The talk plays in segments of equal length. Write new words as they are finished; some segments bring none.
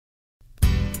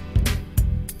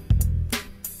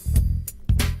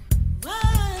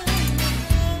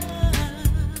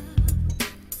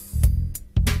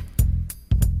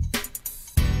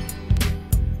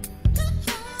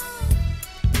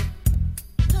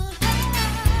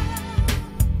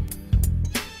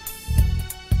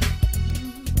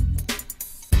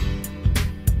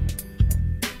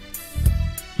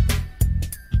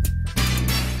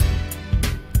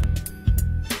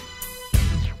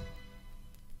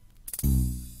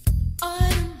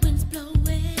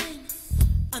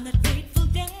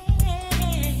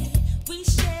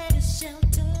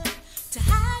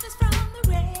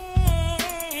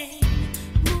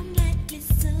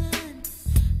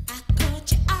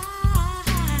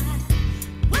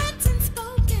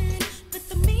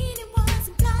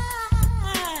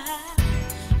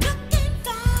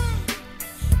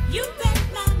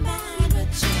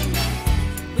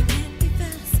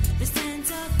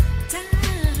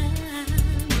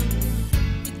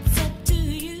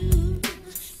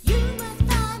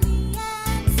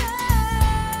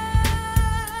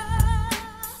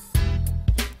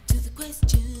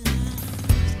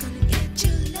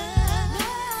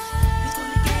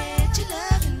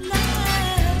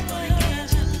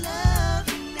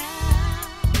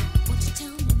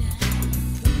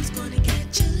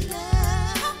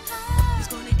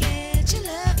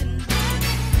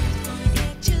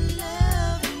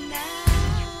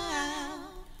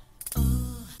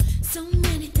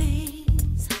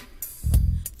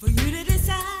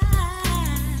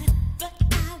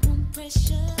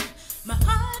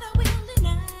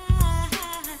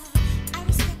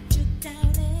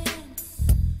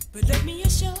But let me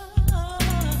assure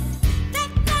that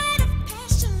kind of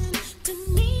passion to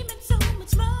me meant so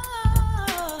much more.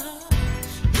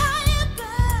 High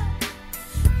above,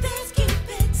 there's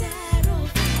Cupid's arrow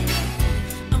fire.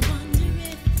 I wonder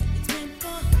if it's meant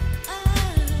for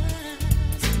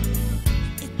us.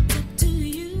 It's up to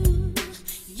you.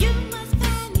 You must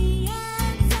find the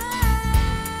answer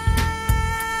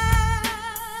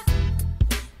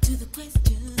to the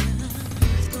question.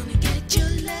 Who's gonna get your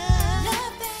love?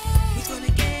 Who's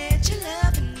gonna get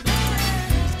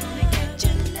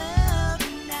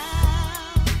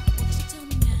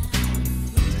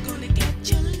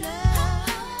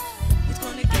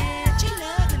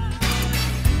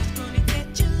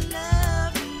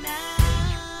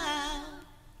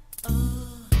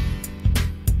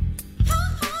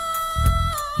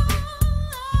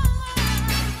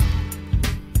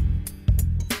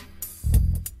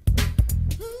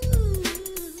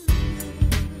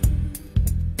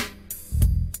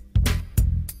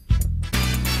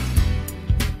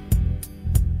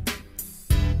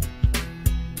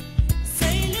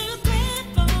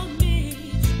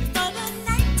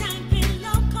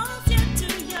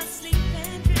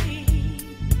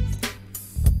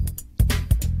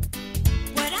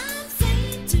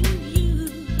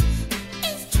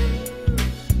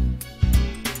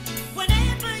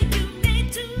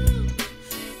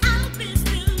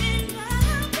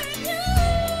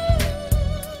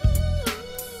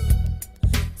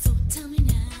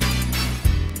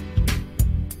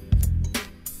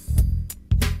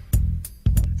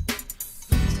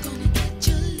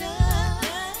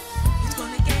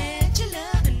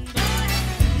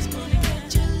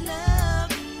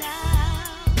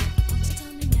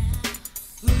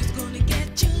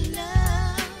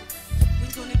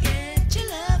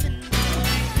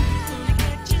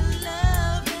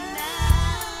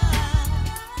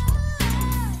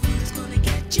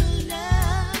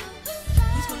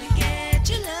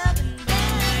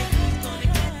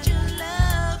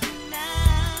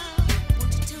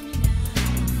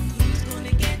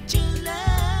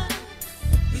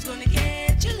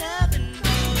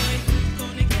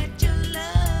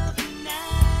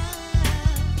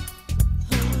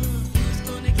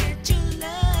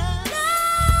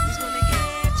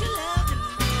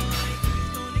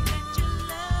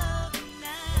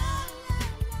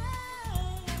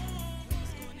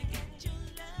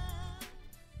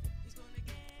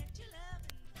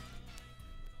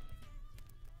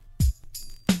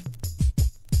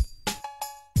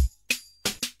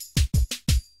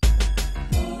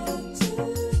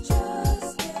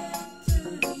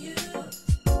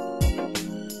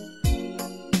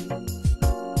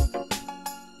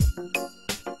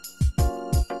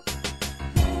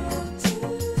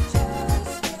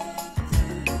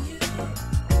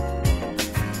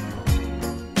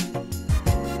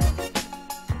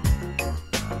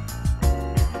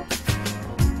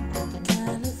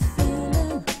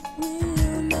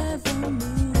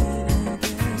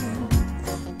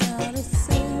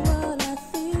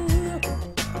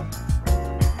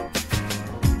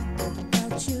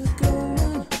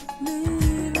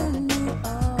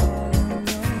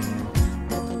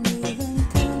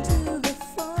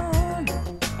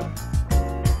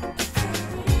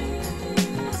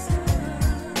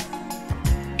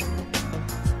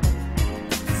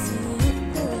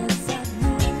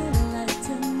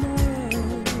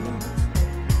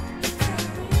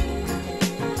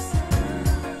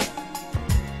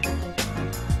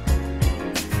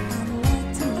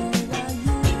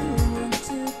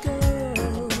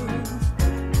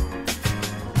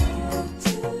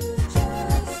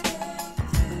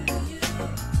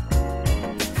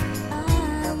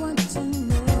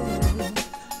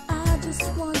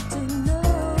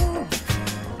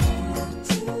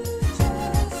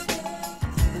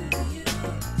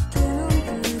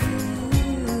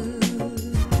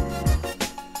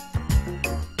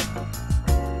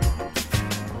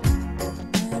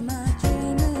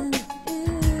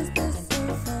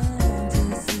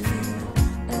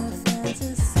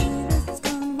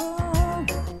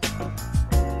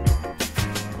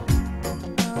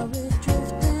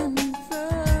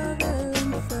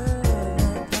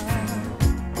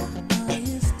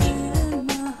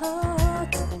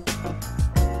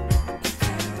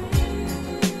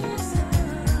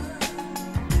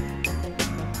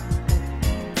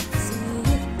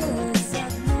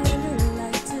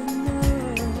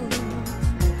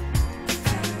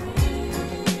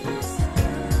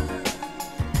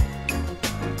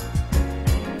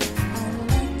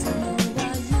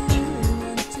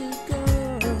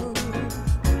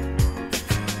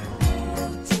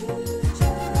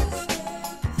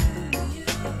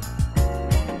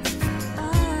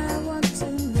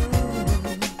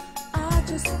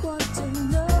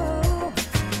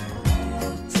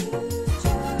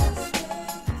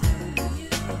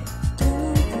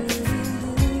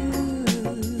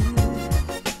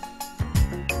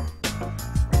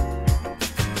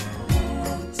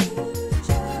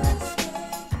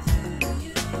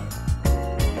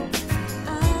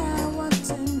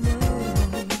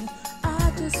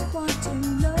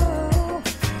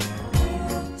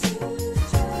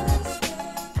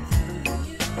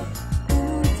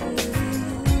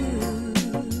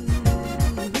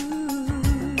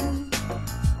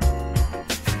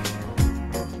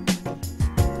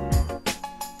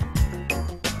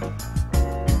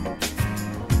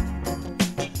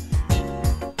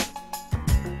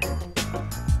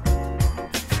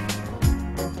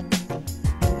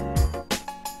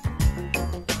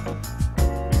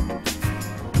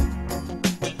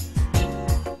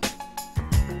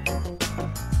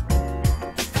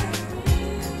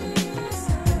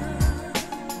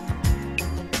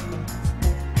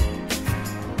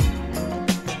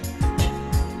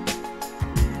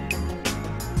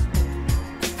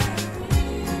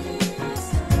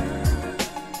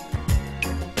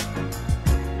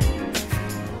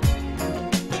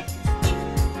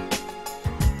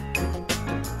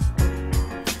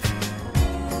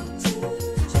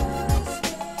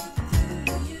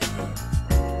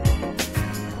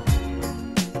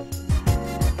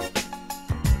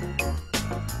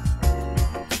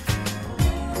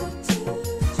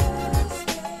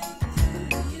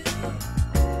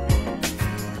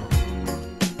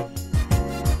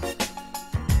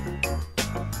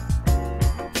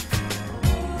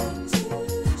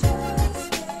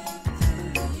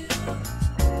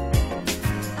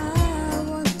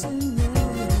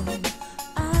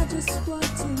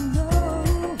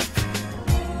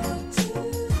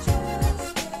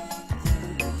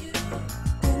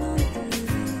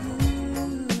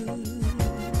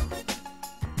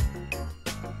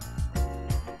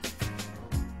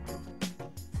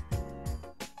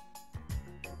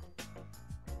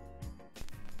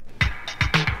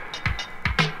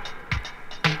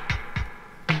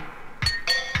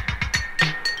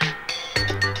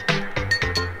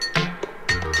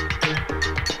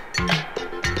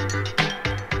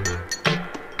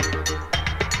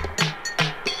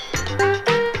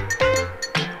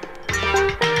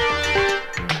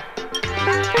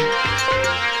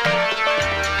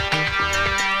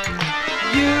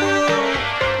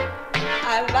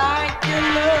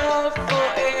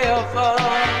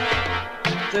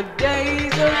The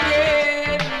days are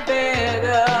getting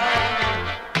better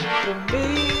for me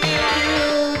and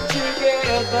you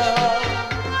together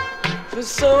for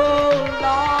so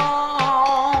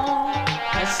long.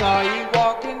 I saw you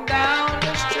walking down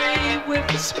the street with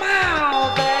a smile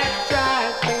that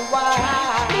drives me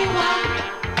wild.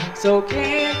 So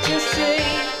can't you see,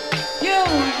 you,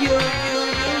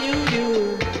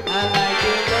 I like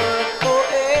your love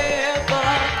forever.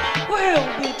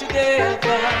 We'll be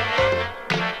together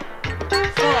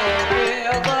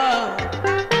forever.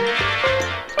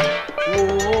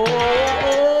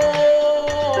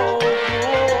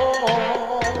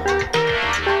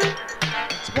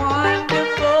 It's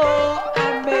wonderful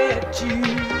I met you.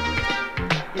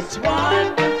 It's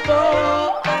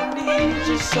wonderful I need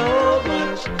you so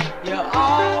much. You're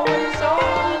always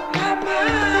on my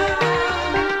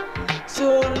mind.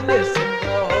 So listen,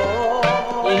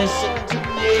 boy, listen to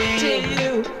me. To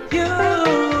you,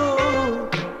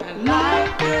 I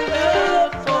like your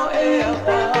love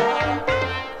forever.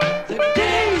 The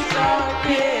days are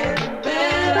getting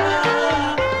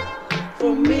better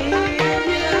for me and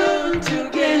you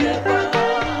together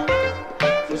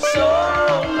for so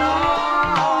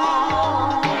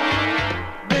long,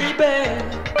 baby.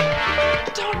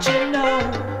 Don't you know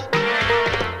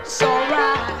it's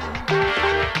alright?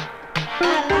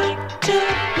 I like to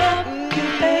love you,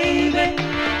 baby.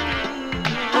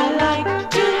 I like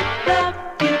to love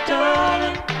you,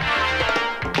 darling.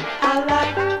 I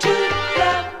like to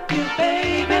love you,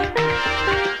 baby.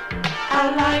 I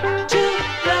like to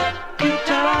love you,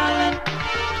 darling.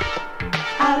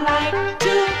 I like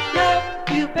to love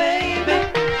you, baby.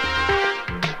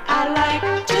 I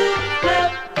like to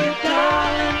love you,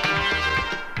 darling.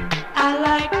 I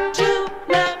like to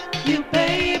love you,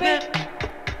 baby.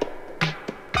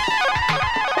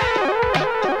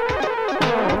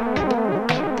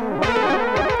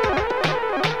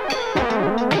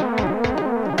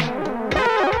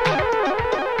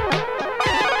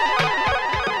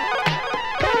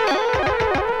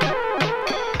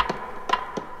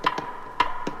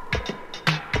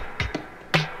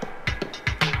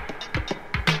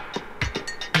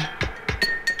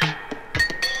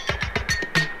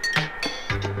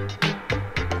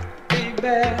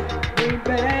 Baby,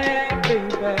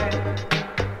 baby.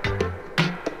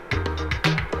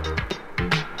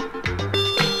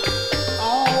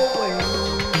 Always.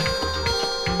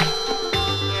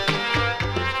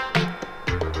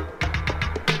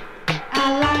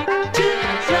 I like to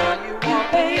love you,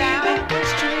 baby. Down the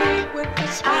street with the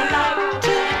smile. I like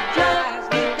to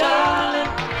love you,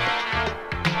 darling.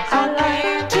 I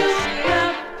like to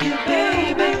love you,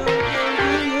 baby.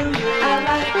 I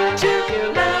like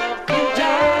to love you,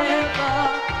 darling.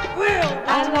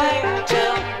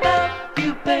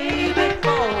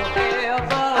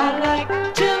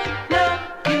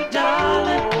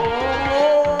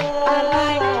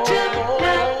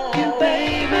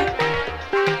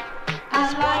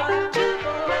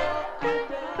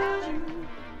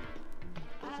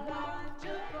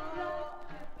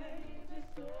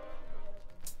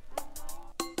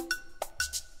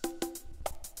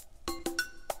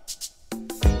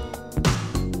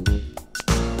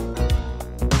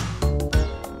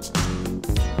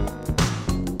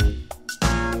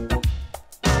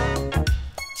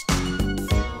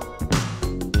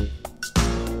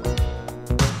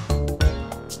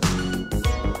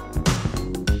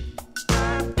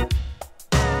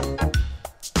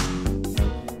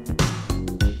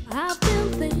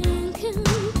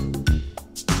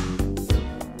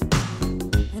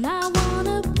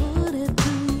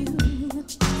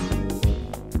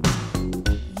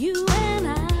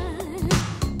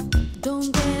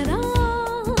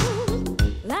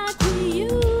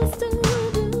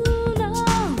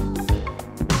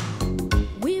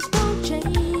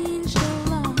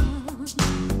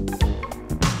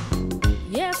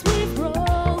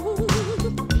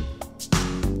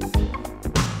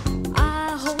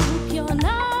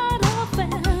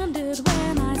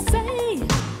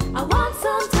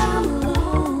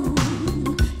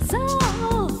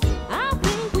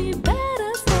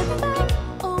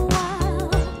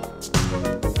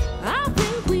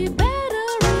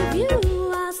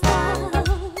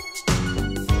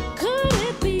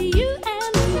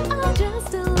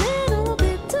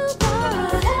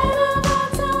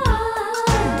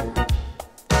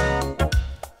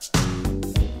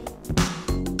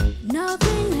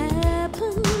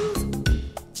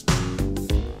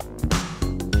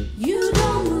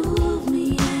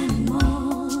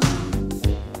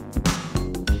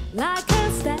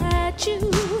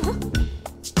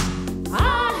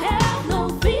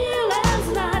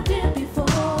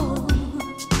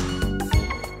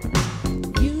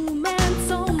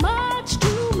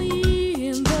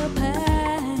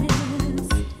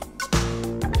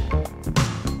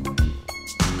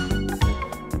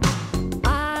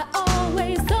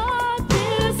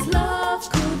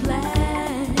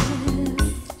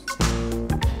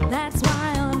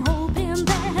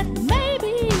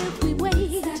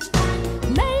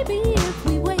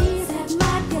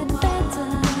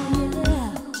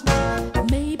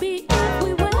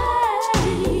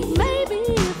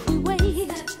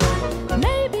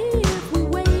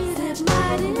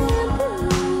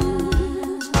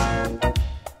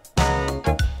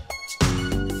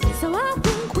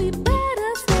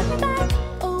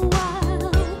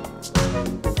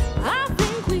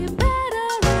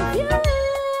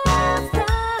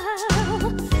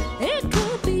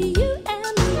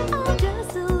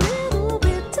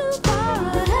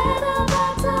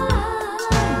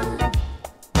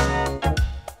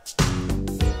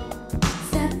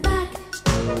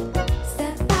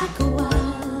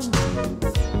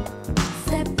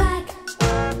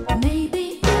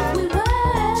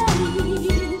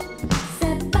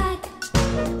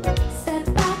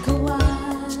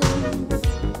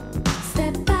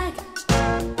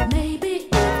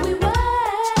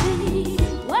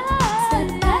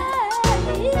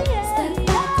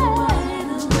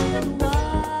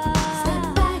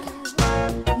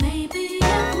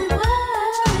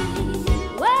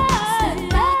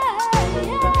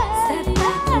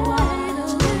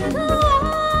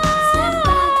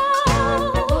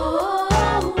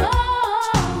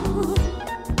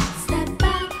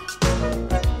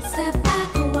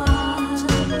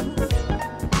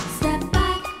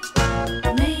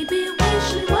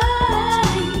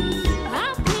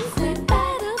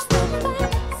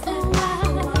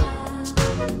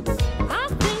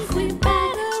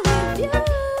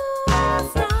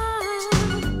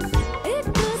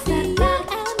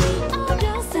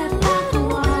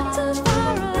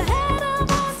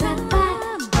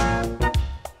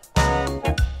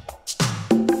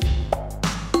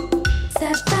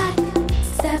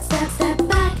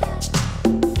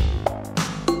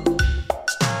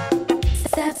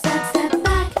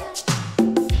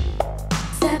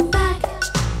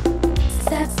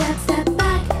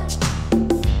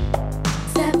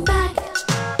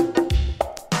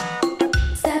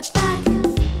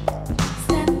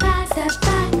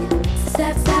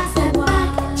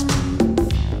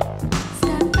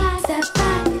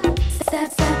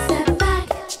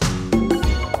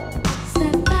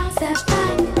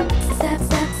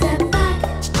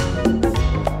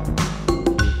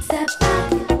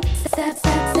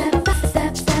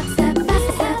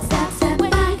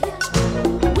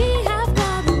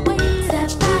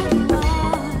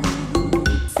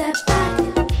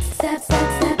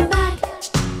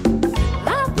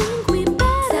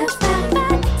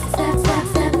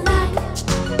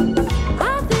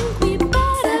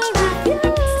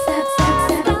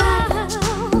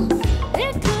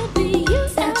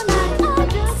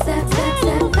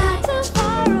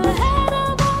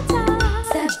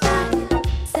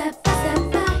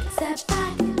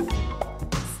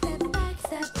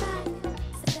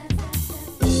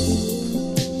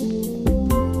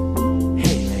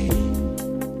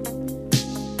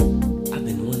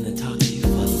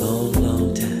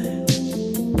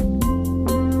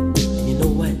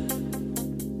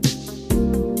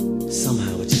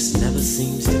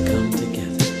 seems to come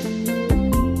together.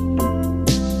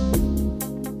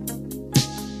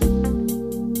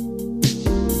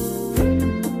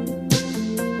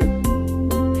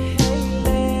 Hey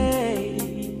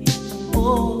lady,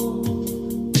 oh,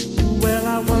 well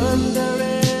I wonder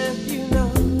if you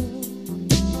know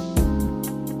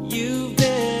you've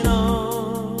been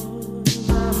on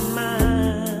my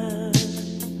mind.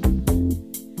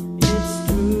 It's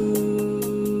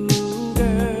true,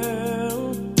 girl,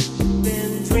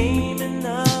 been dreaming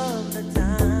of the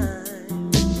time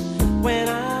when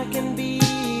I can be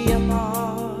a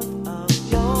part of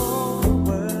your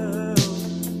world.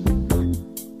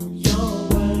 Your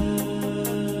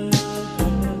world.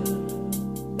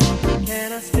 Can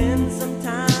I spend some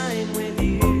time with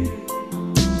you,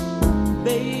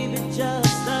 baby?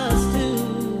 Just us two.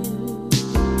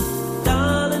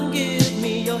 Darling, give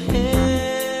me your hand.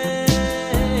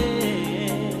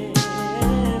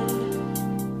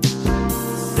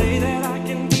 Say that I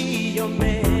can be your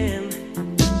man,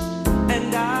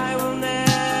 and I will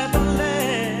never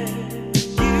let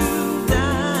you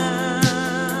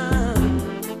down.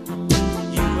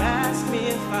 You ask me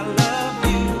if I love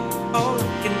you, all I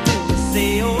can do is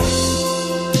say, oh,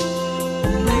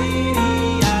 lady,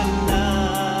 I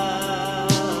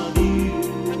love you.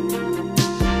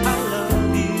 I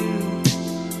love you.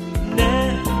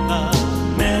 Never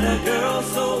met a girl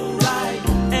so right,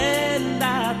 and I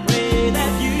pray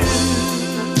that you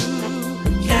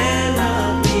can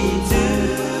love me too.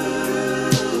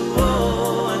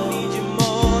 Oh, I need you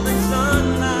more than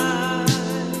sunlight.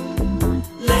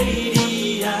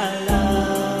 Lady, I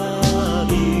love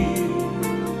you.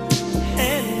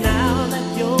 And now that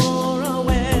you're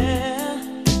aware,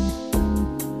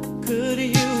 could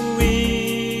you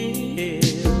really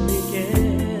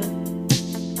care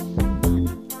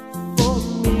for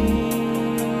me,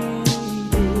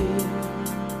 dear?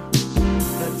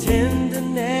 The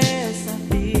tenderness I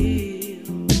feel,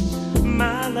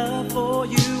 my love for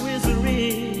you is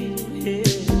real. Yeah.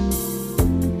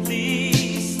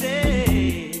 Please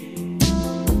stay,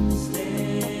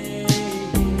 stay.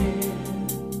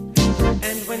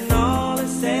 And when all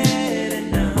is said and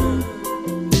done,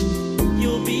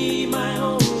 you'll be my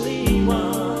only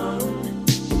one.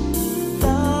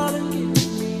 Darling,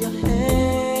 give me your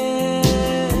hand.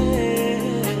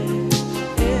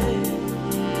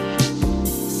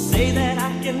 Say that I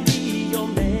can be your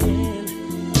man,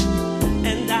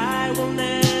 and I will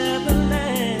never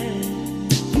let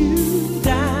you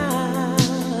down.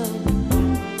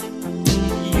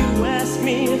 You ask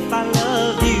me if I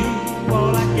love you,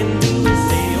 all I can do is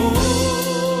say, oh,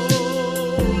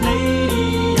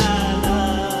 lady, I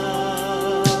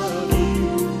love you.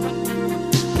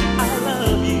 I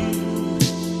love you.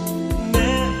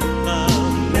 Never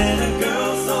met a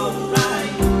girl so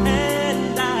right,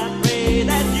 and I pray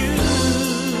that you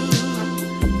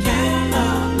can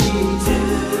love me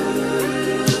too.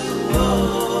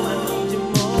 Oh, I need you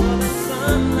more than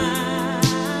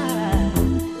sunlight.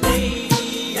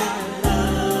 Lady, I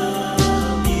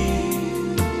love you.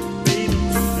 Baby,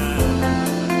 tonight.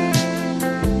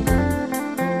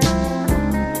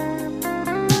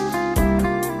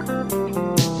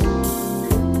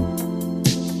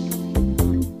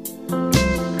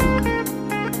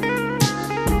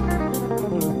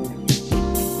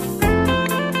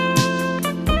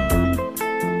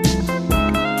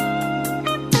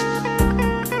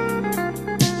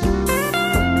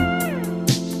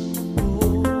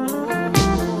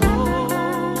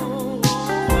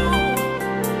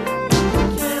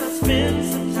 Can I spend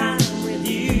some time with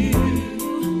you,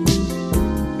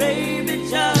 baby?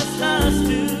 Just us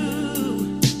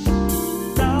two.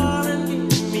 Darling,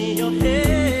 give me your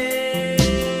hand.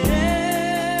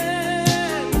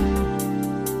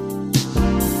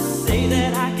 Say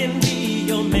that I can be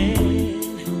your man,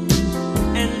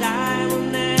 and I will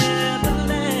never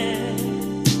let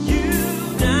you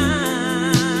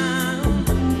down.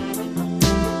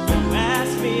 You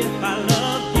ask me if I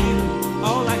love you,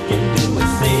 all I can do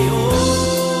is say, oh,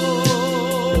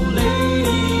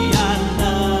 lady, I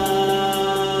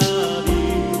love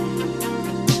you.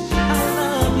 I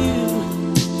love you.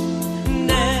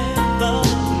 Never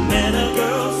met a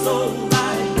girl so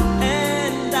right,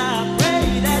 and I pray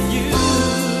that you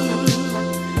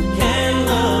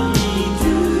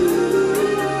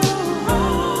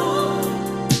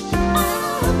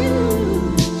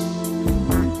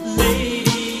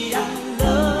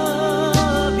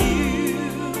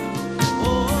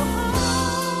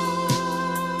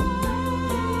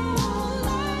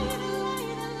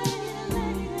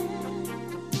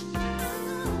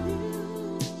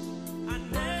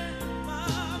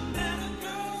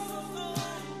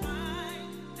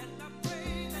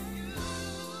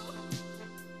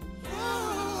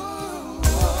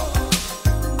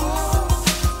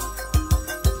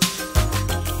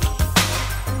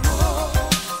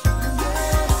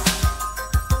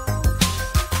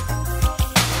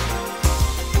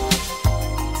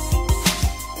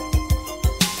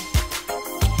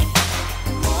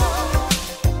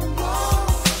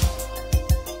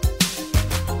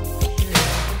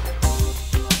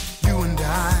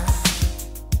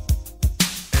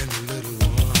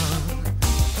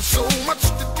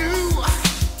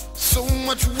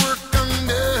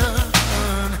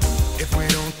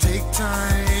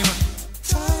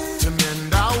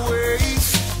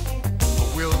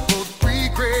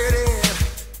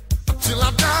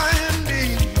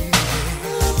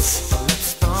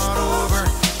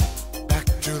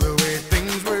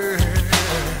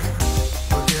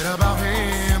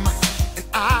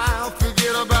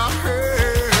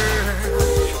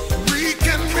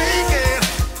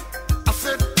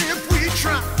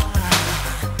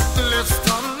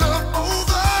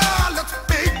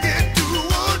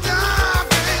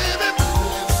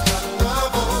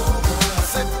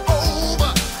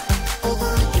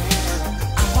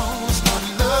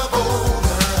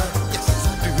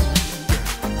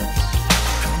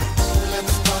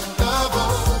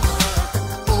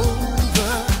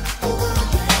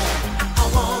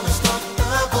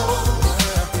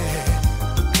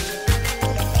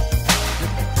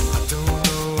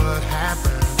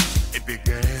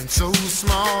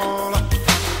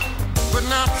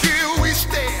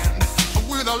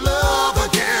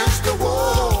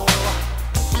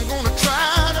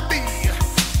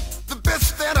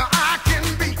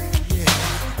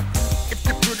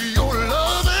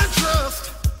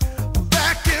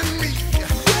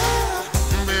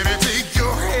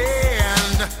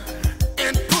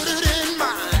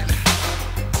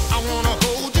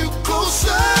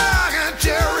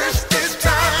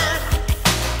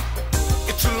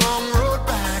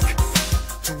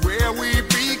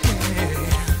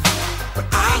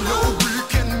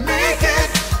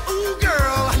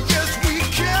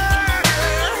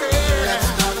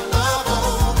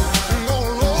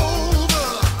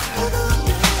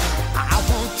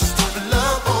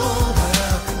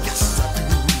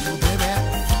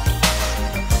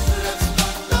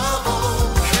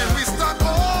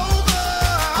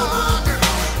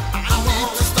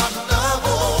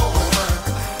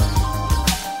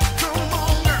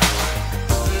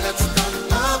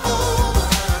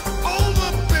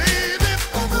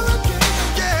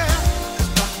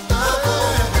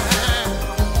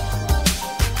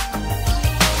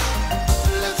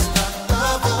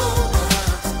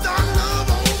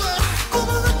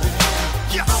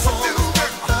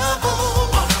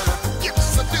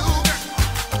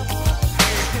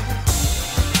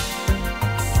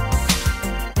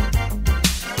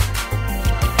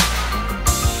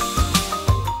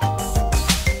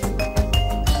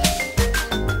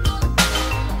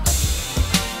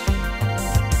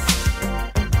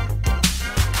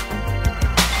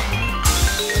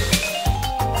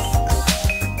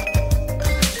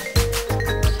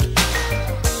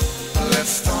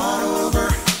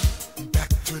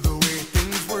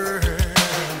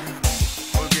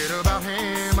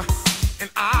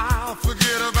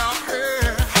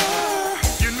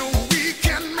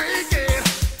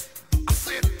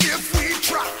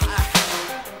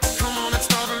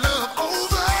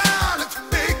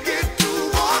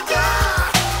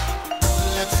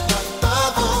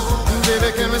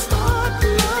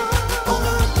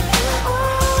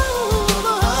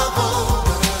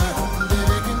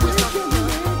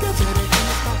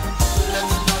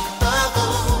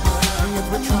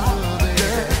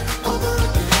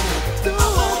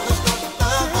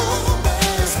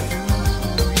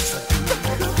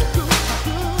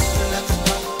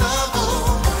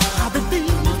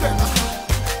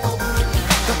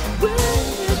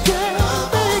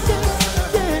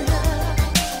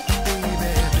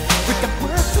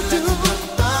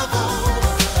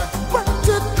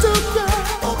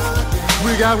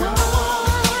got work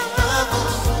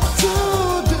to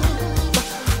do.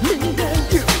 Me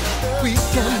and you, we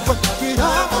can work it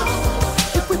out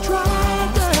if we try.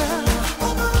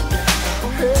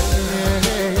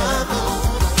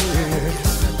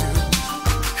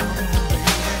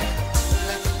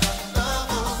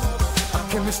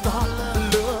 Can we start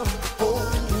love over?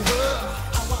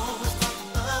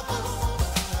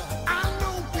 I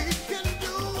know we can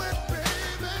do it,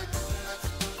 baby.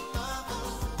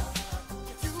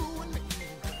 You and me,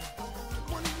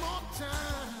 one more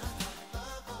time.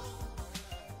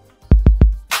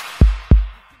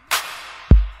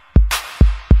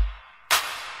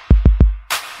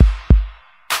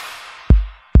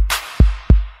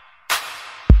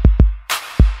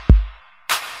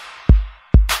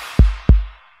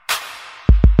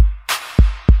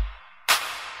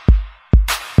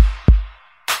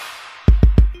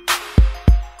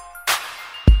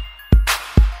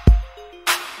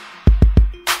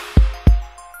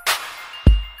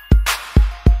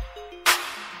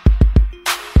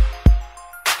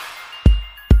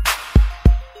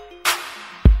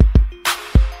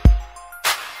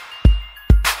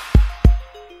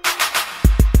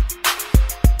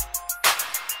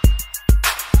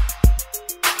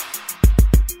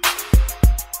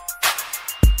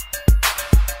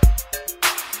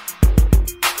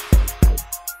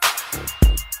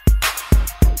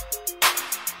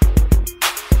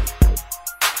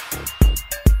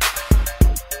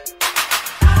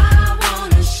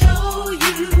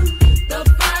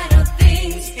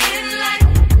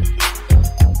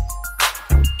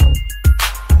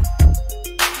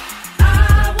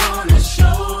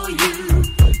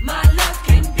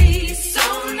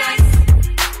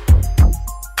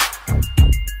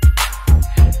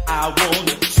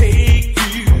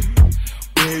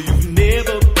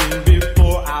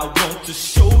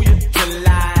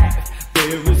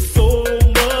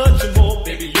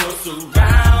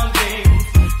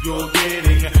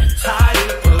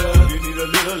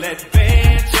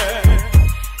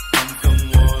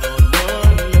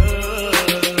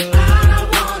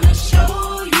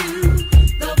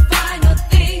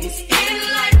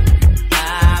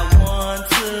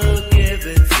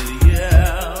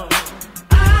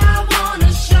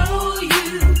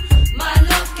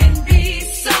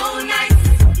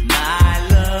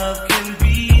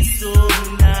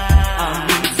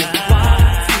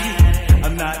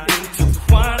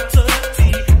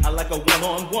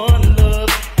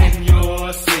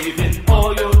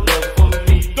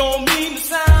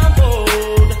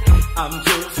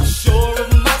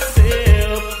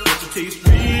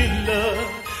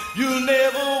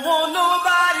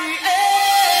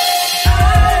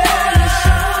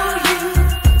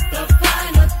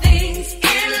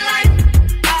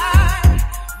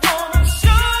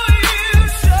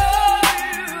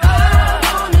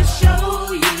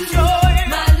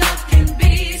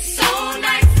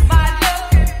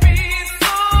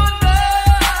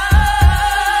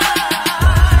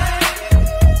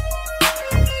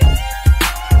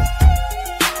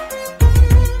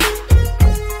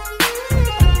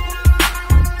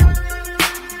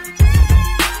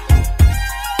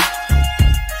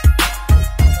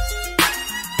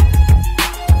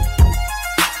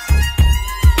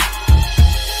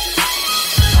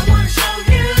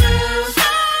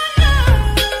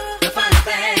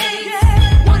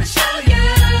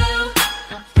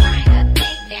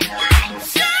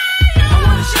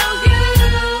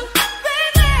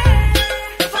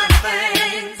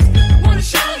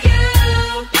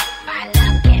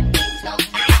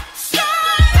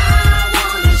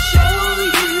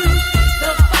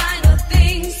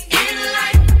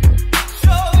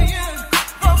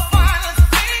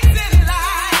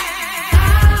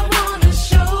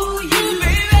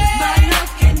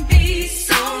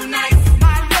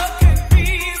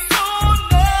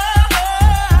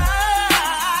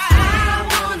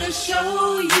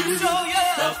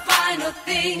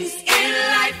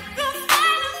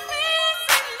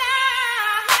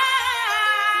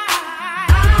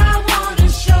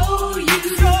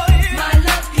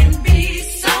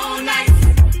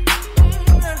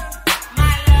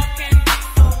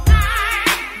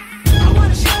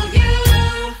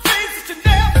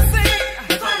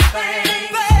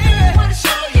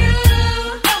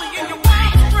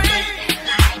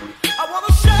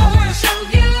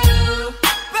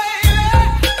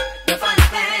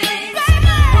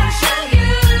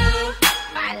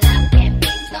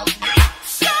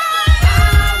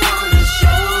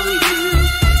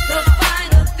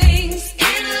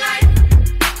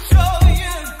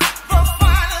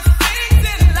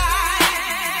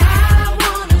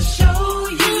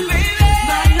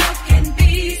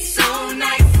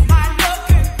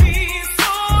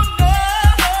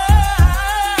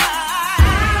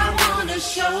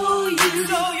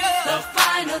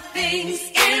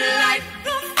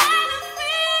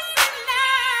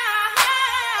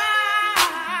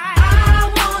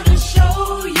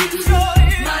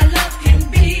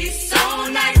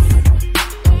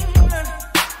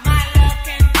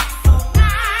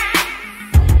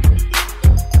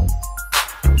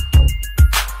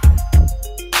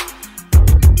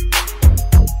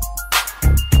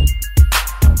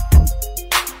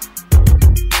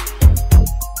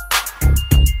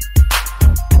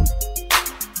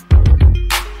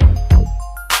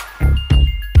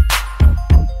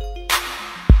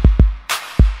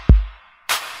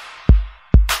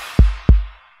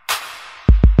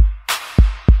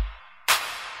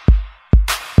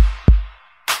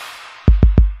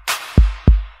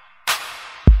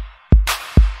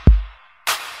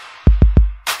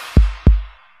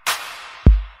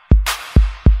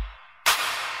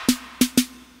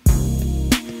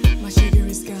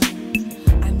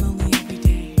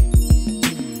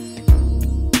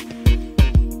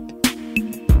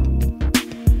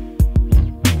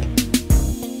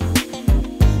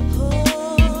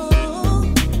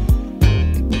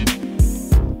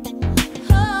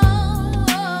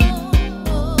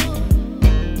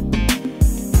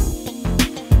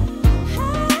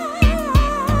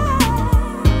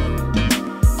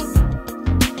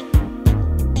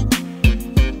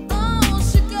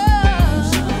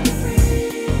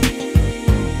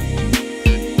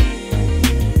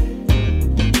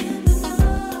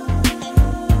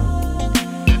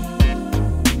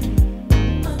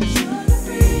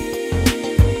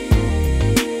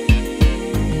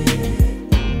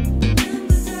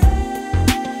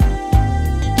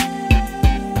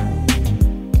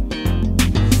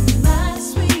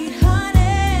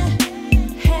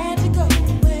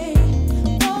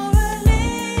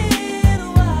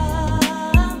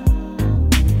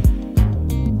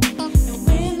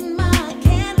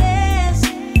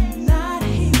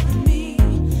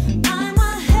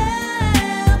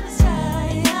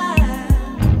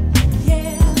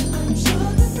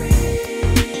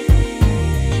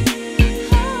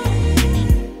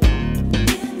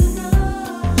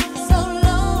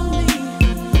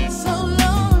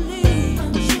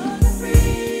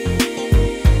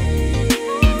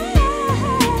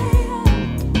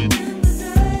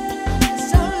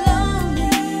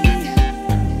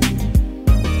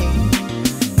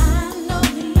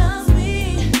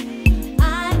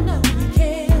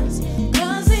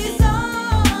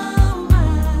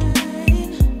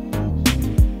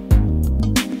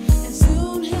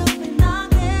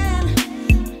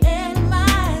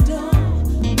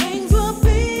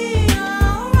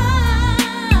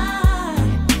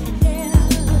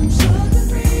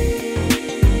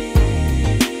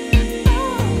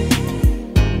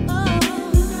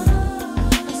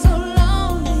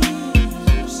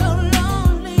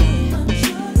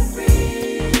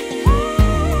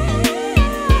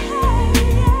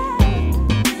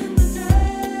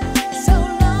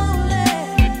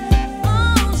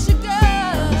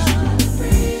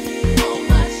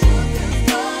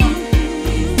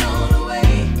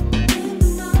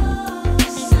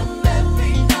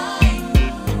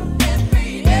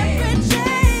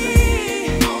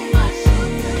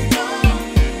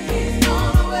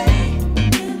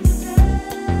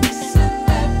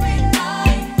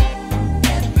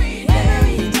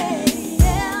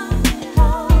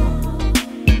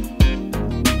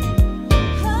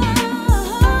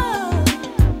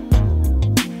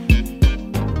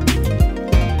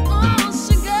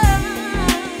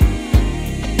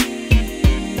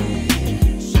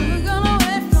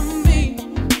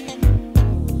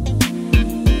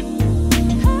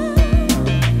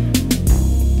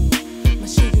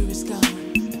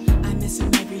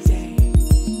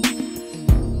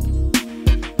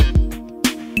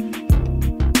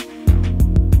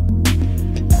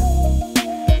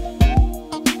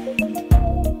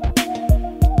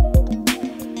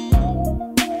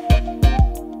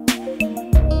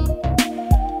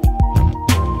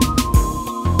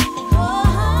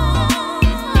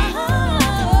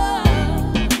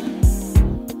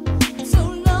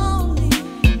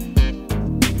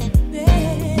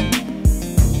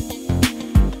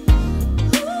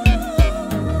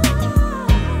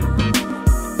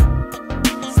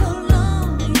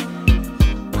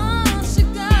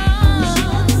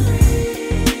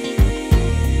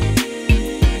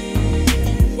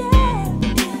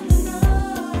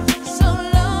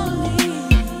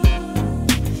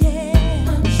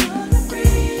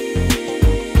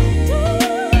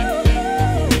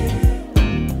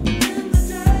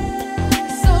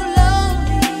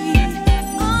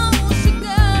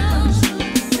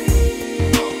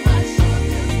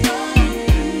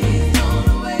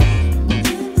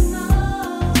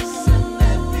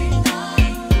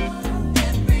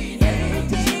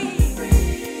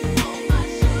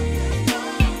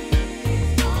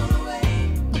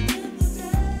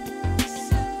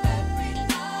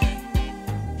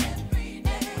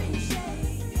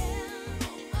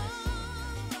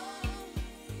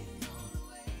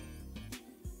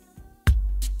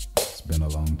 been a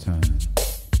long time.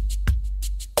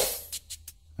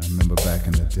 I remember back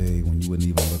in the day when you wouldn't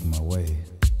even look my way.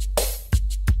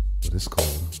 But it's cool.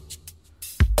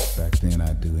 Back then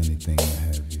I'd do anything to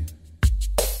have you.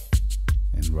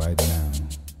 And right now,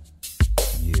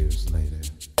 years later,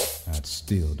 I'd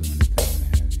still do anything to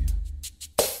have you.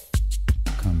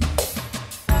 Come here.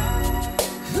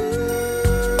 Ooh.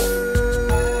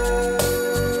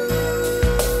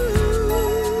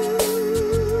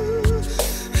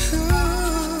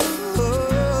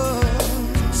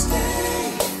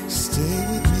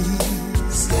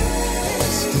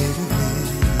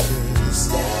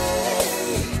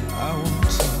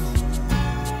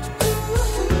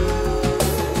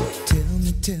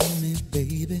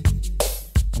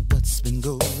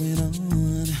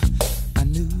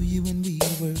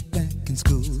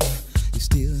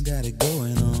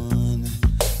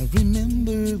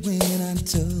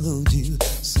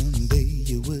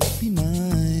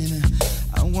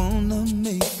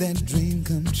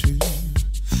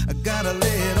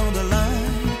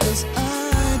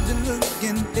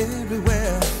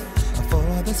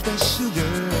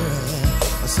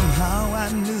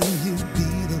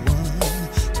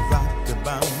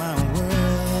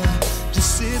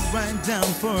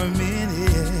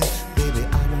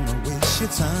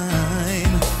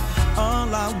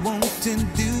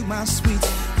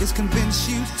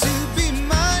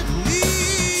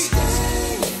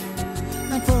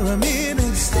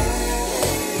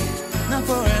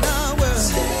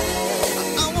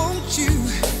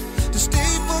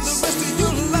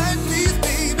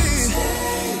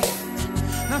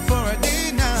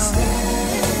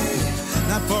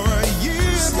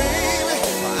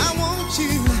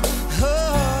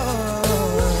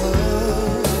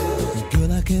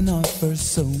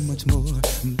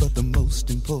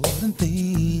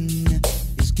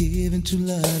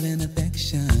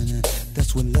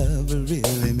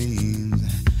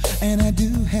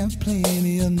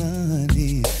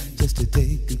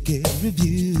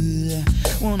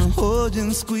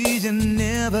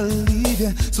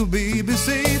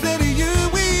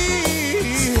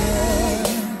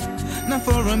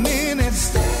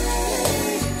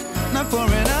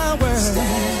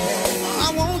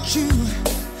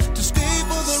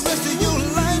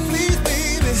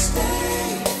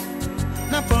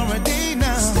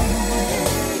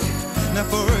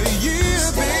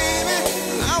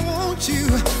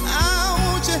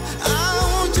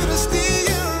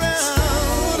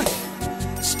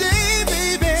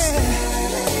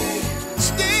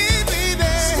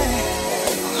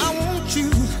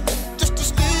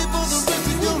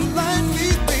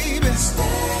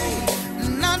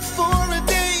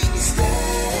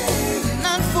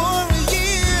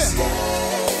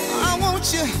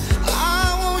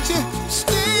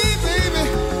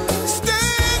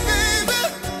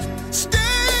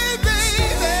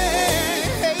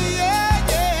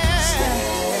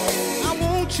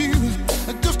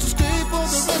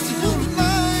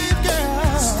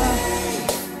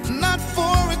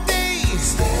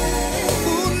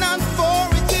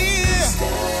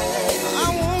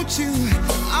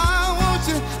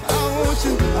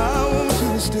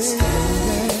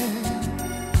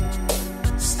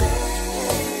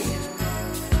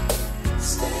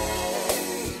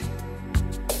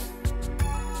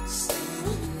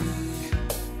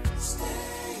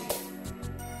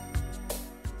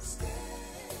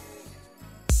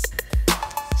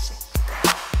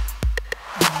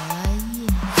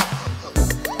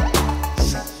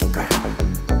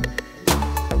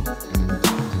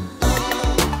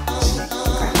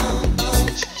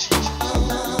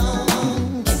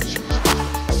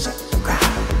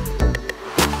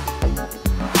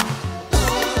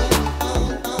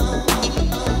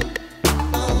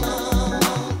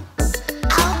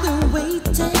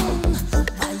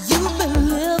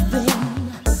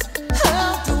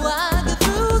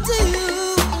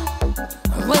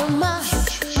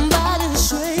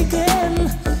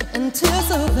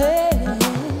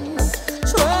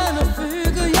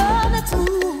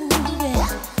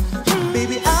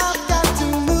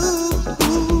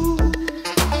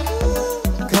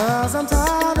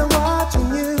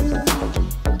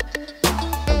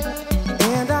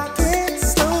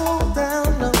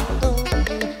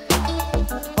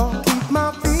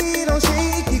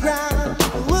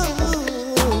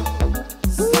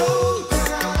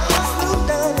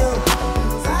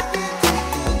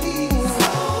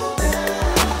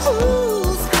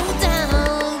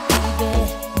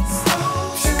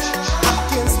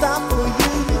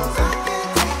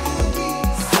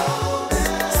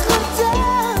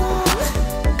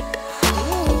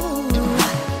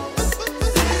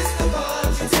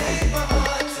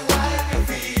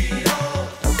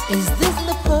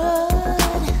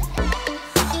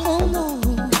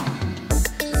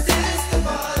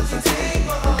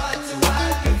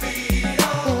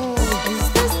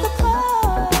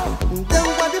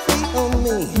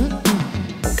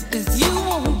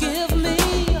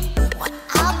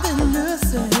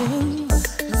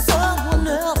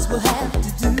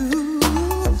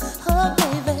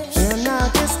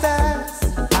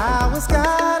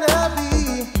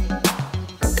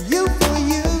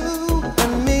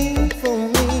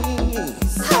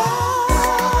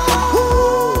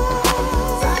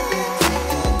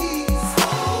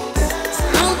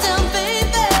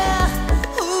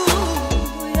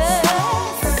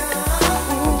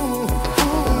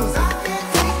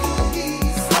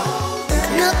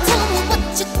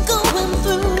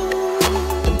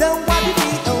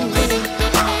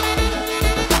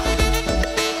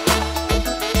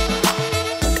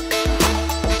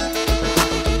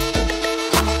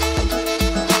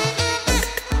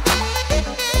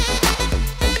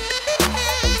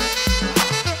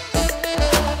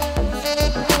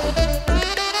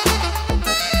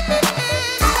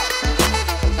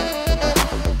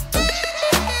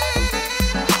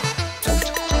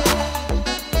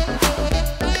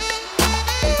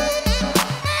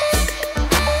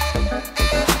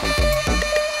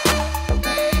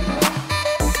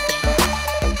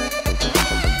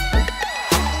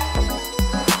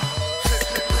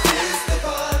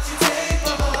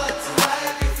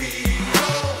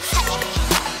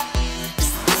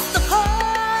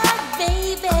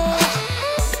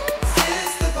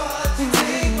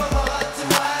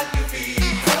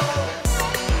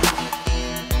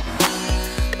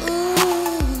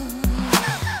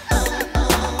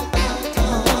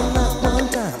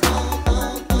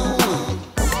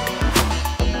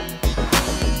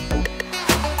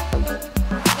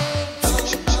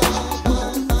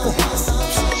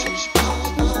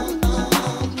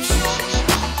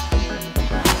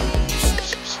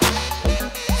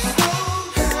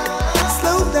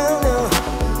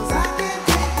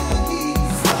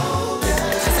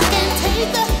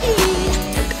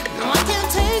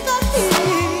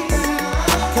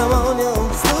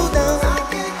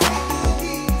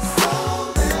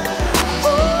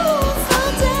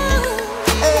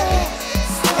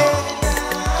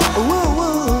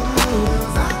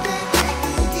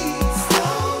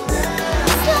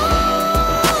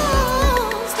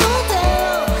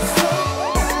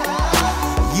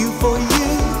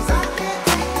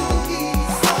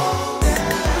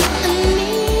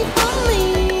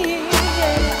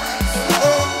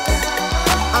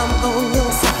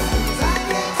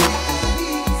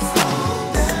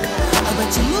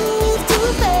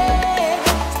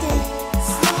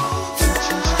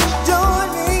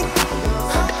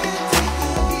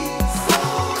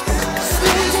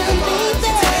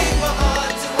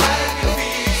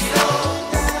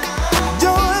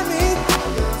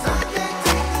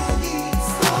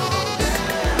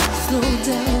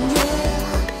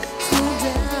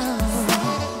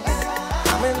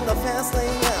 last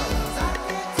thing else.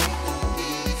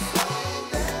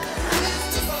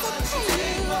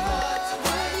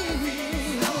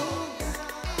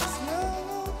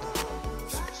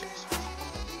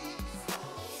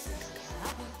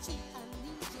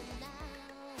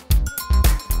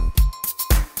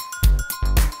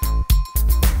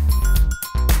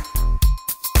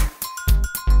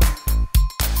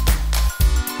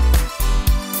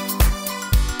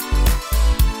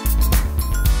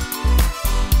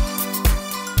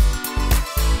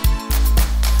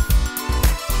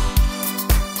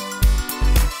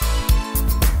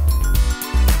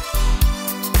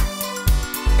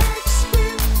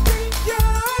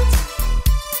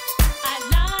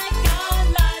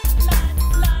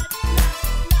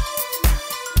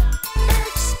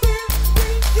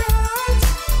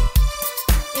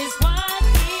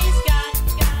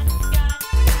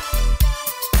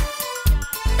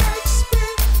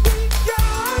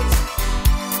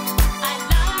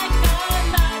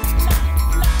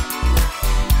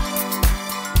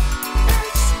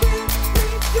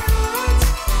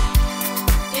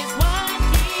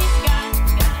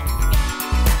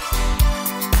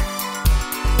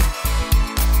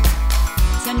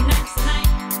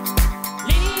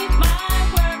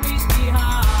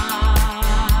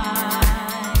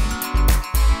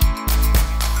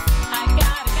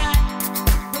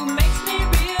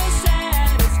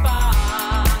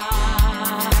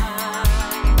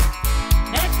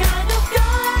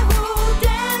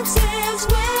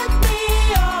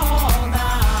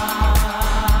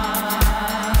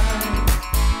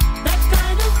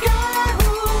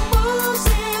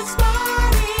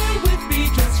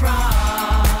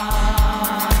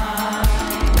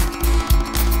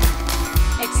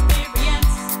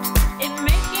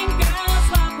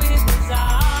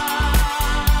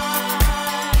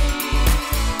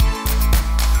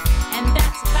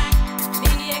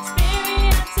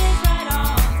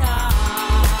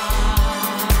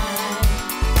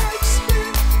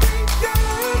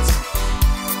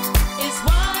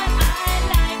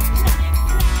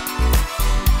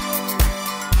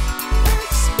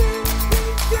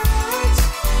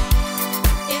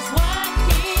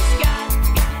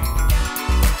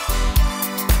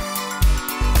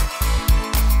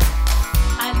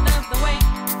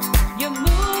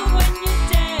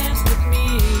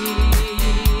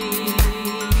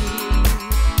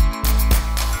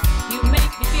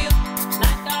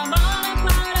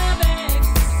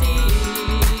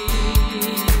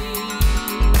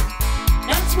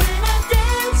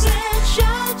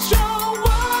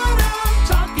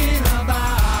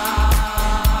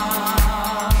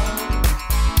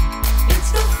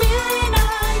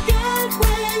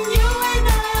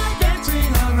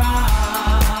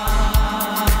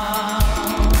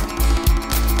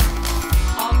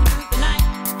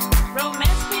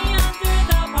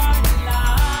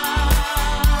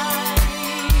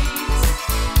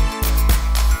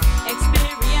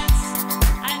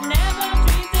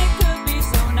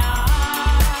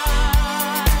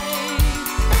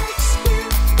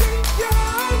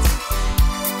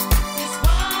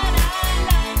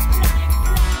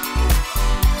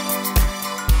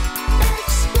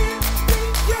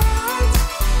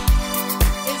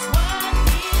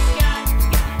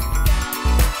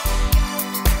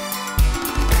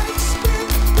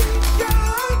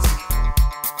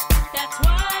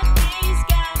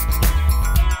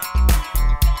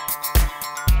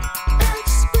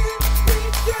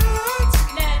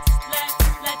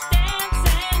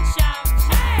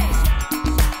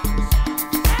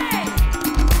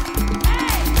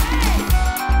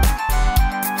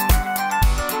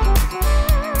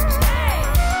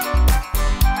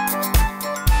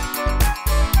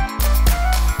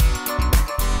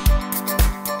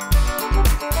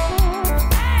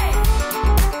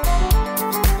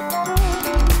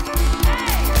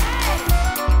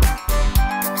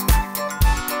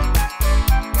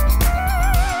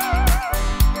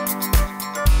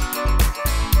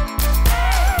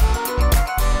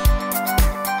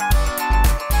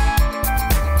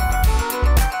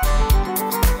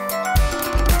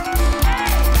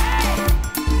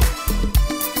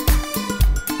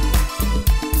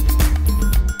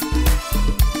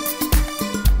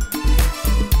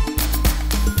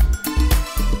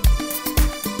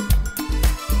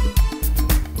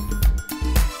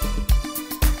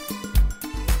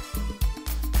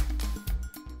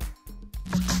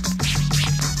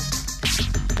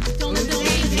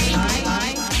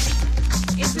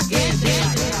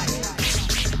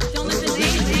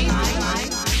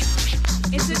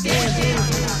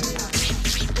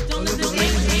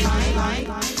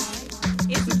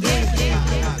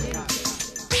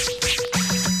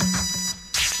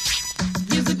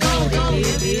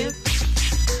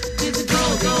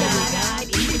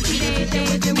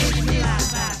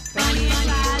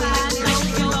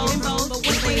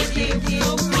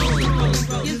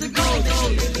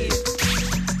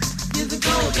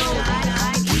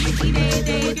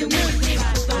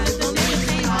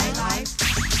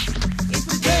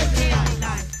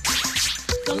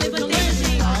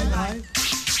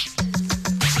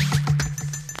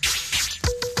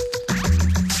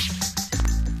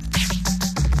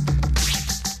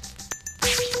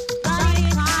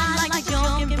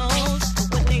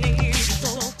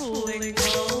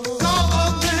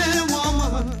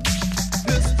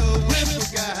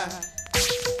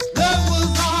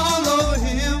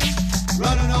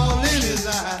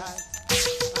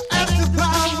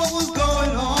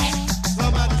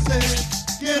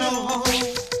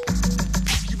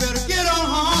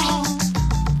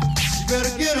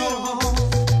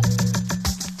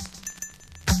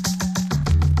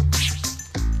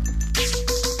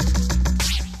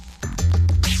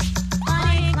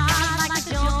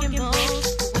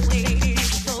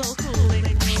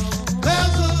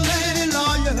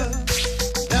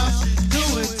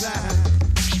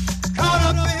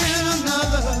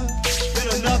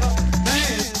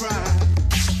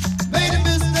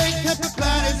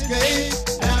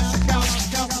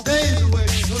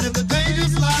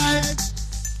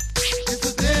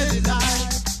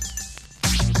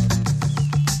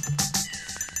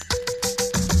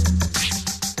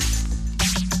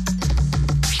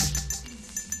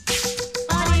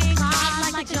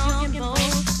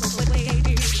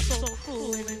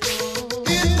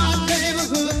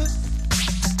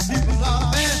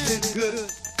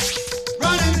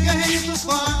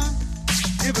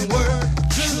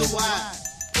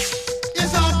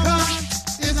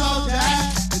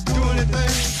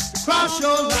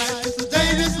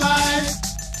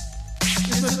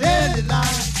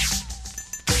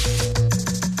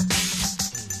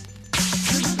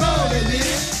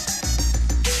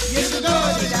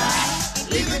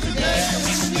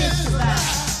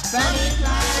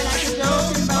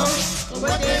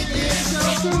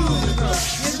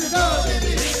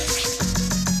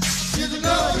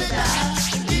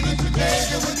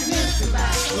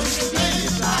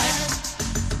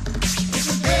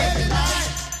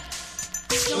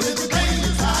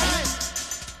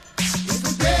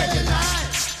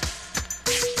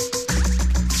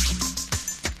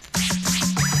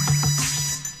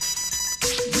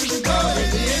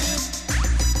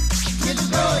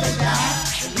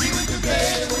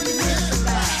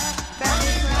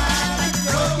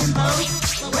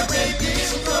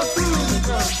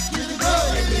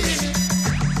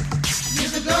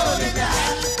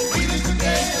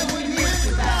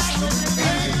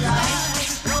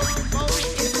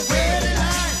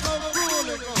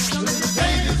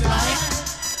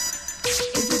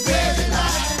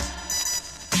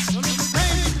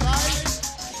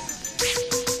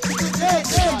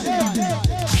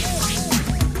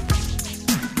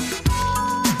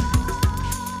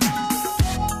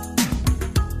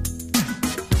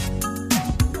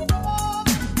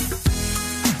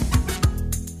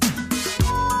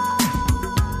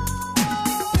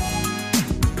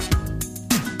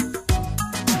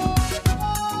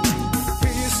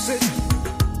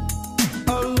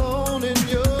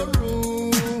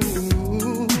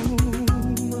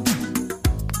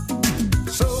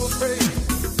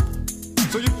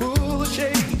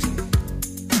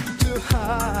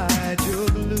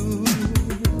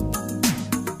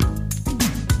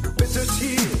 bitter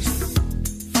tears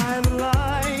find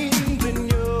lines in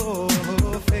your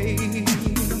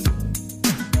face.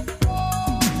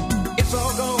 It's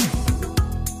all gone.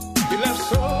 You left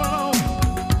so alone.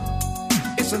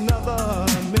 It's another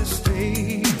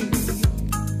mistake.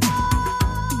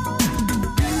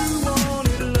 You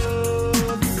wanted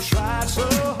love, you tried so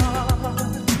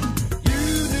hard. You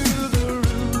knew the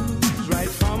rules right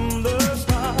from the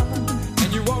start,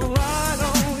 and you walked right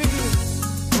on in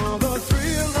for the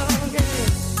thrill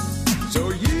again.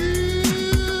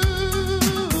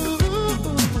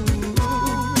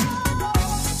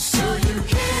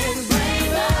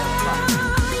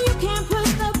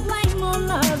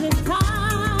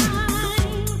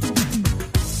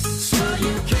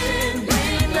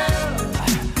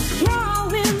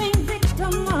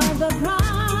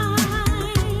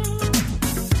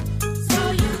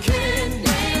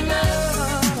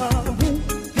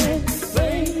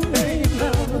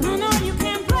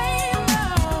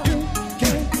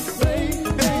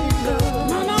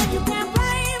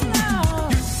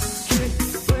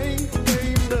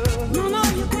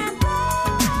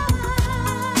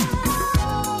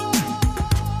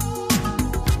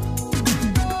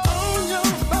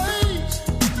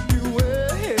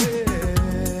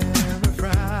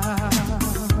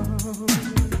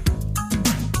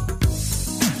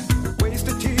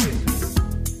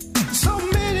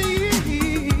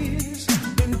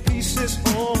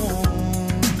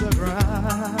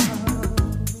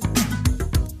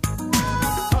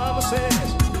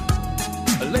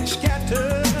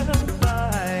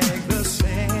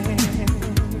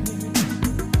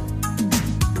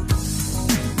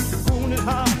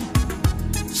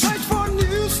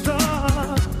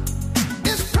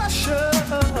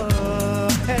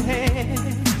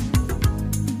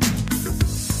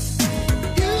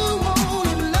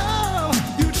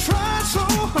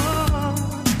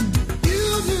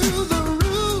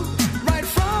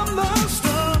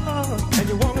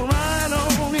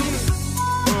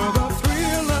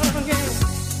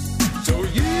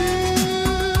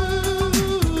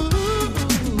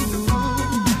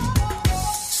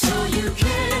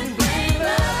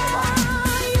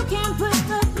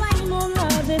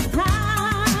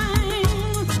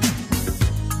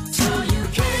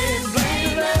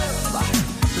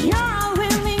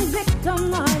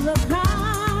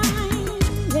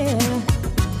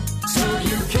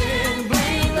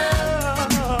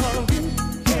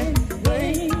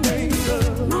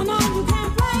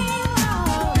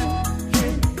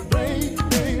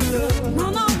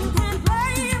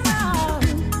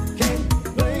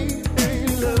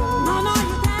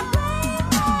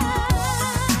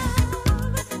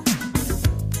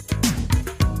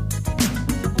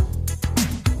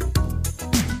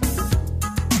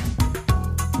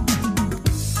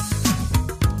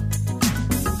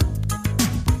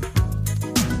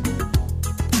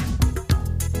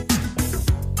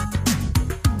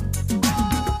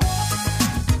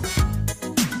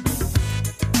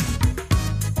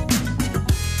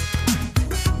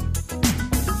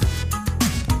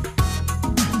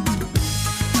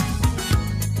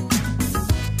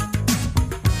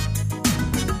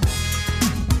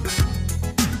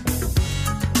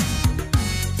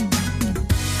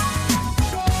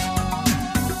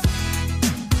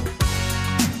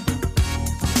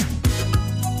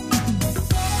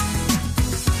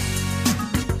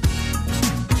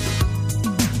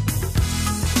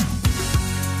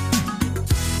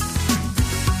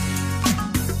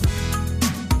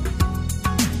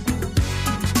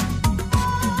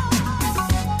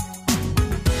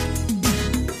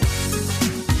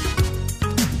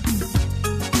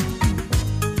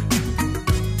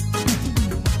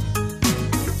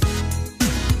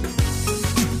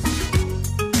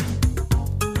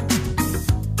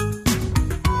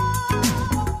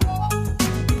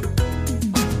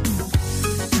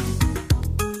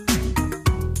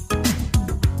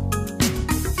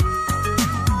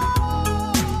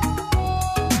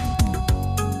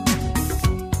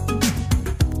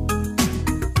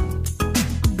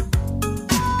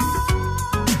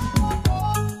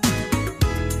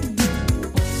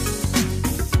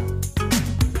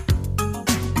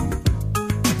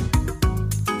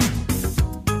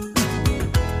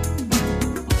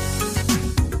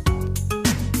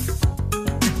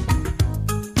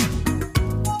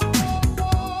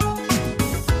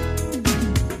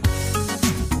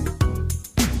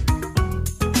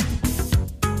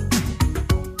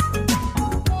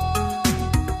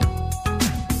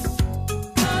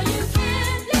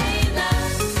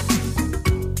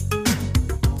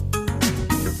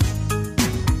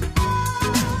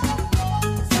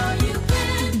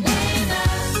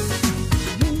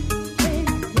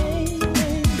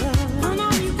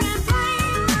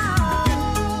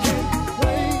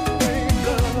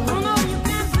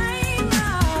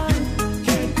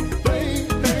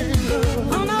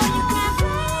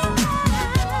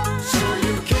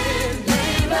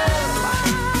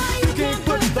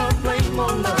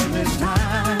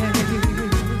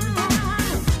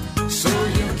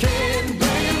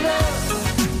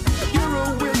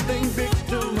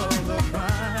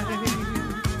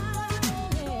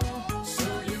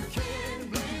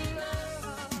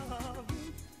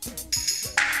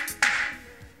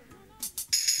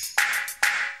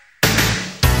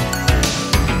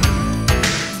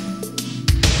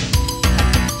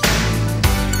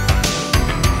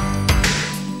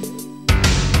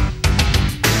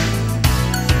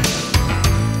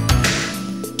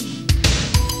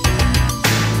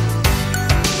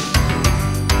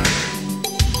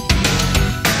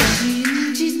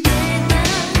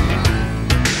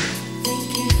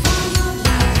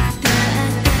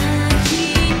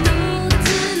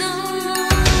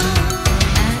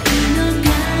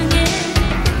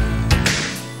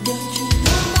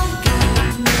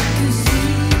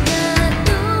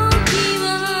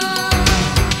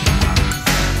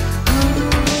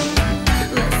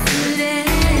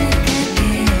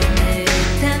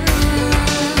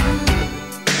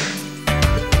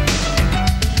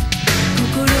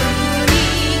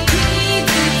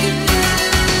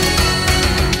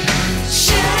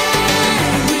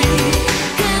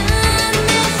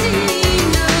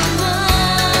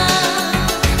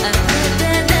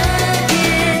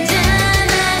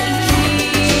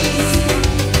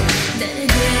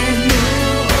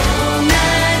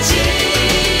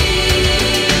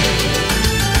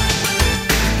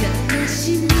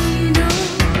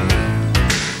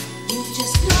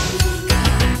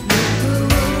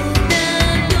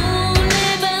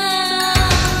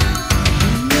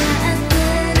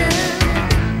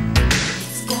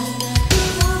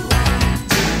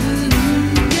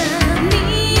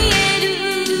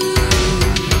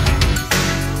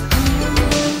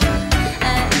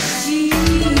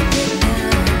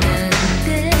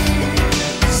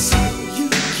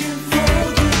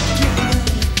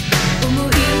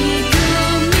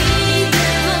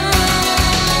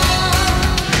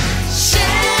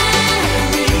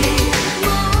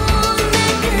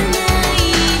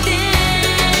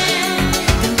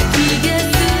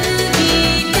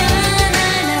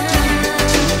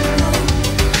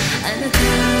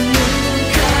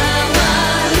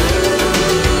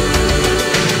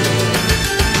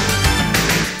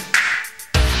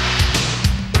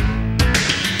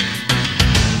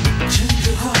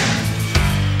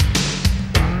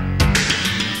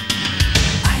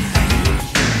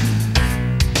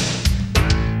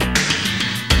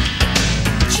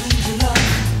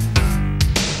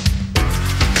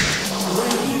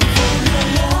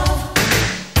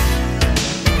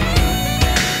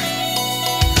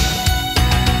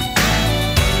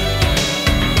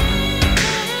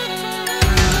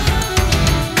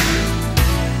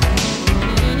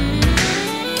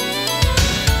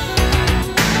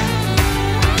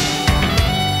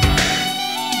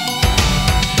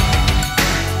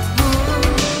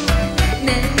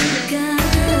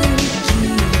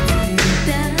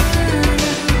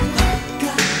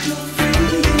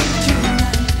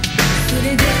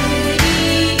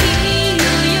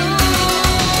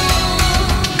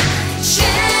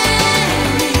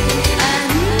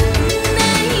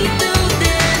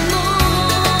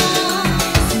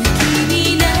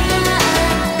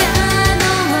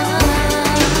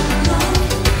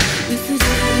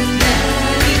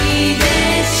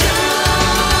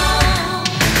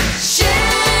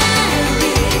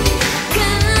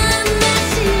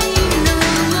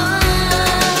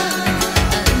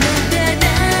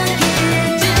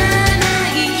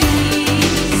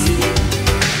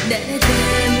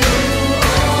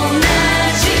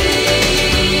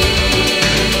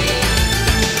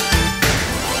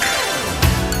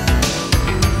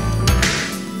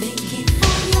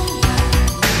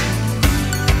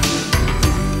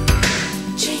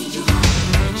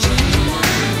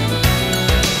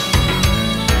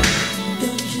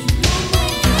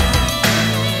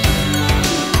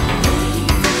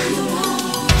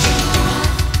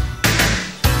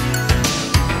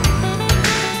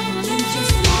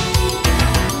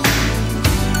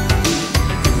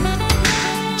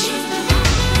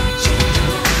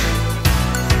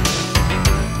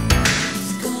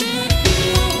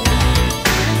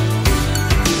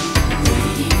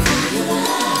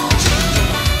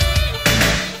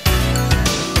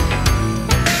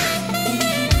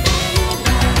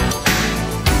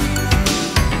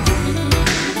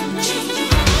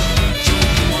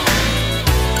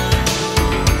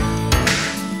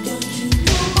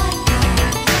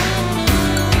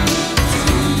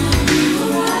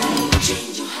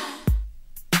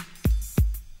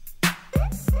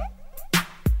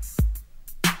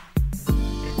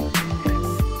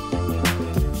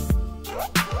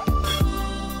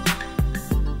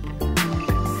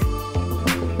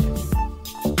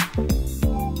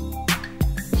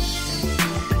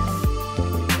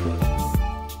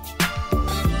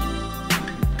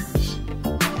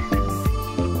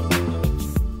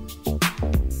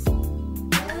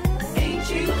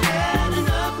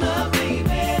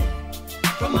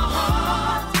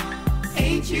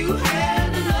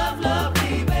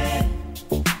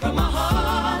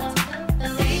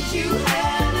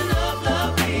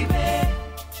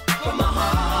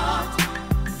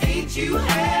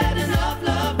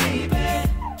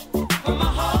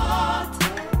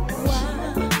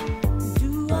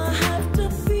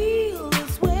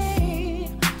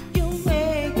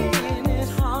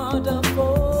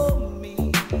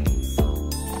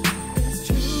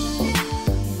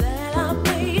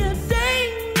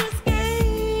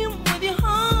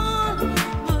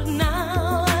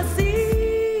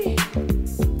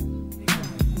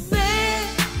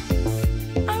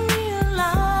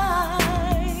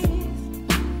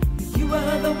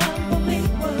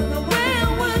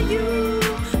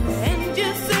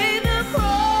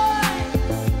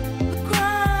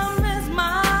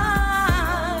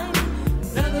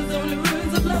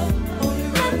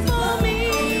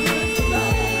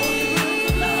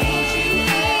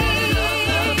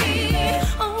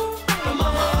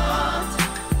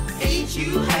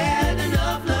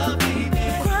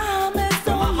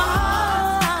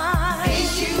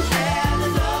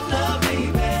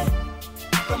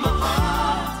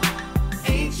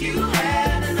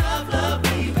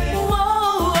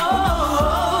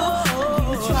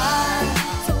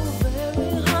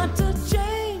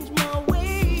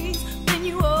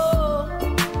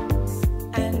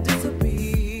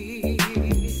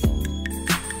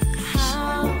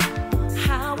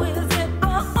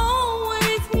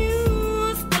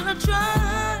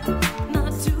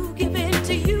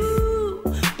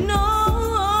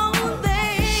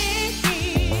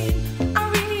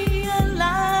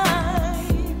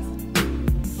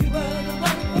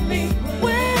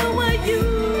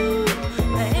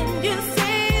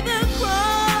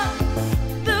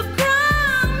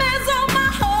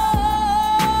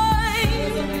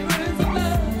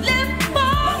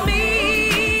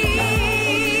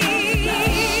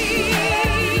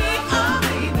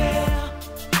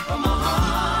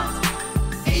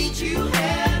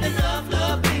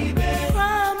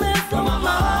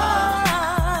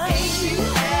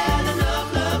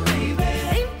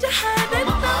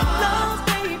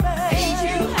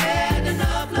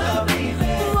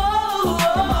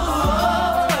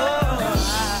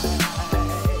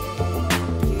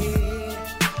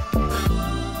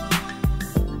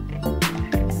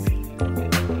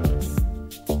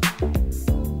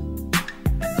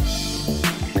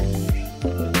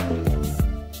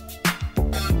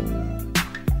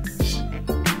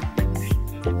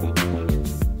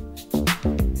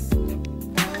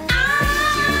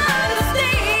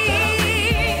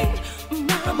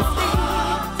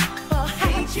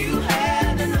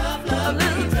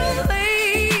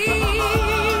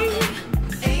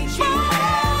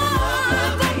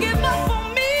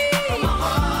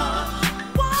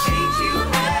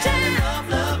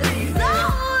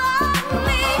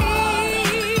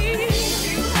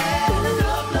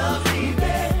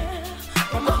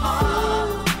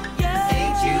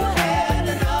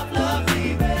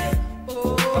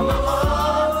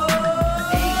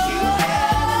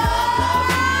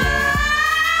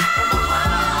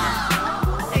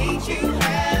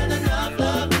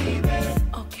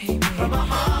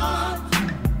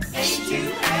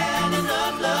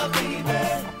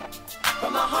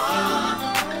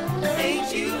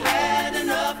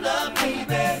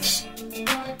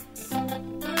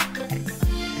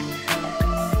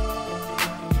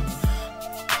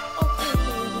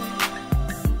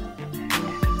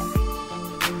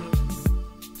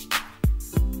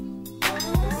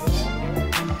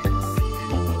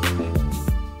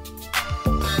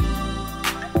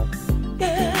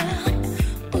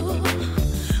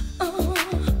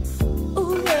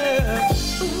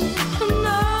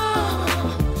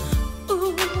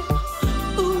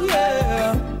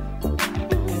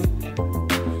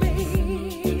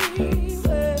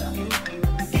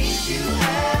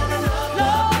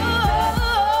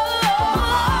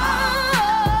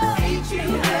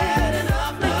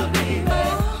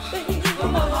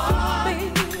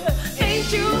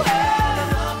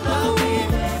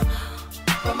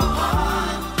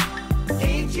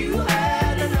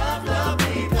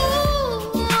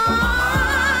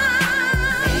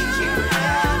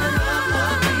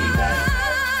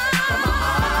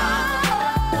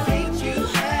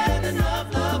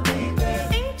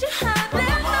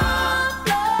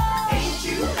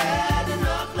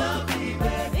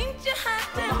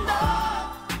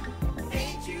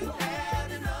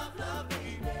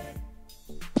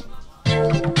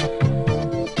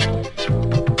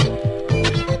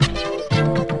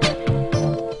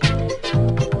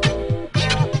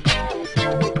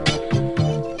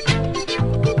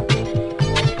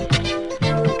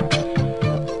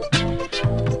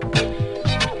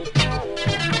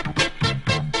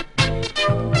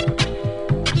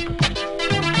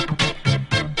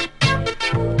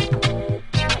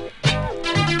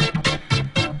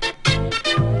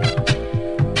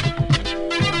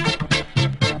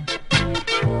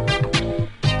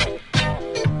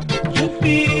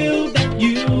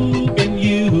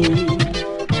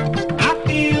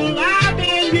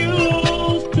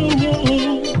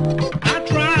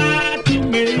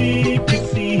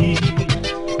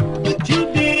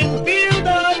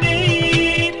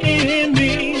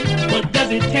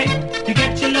 take to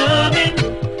get your loving?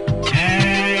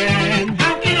 And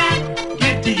how can I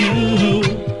get to you?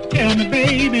 Tell me,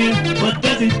 baby, what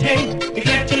does it take to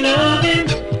get your loving?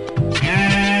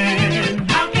 And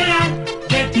how can I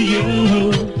get to you?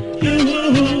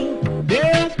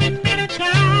 There's been many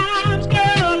times,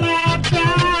 girl, I've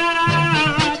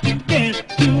tried to get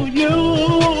to you.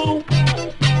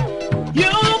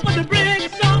 You put the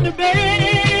brakes on me,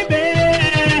 baby,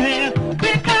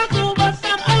 because of what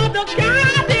some other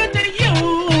guy did to you.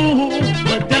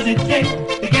 What does it take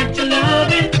to get your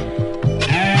loving?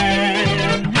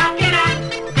 And how can I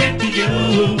get to you?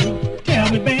 Tell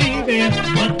me, baby,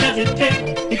 what does it take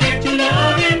to get your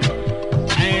loving?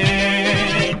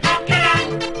 And how can I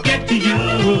get to you?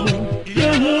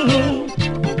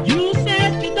 You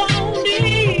said you don't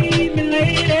need me,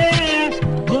 lady,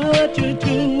 but you're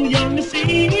too young to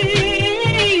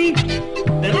see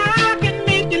that I can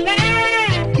make you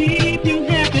laugh, keep you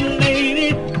happy, lady.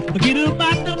 Forget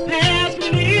about the past,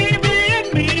 believe in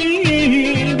me.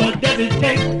 What does it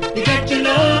take to get your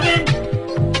loving?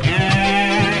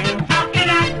 And how can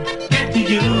I get to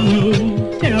you?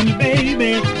 Tell me,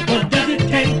 baby, what does it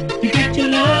take to get your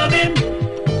loving?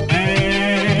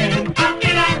 And how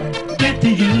can I get to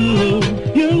you?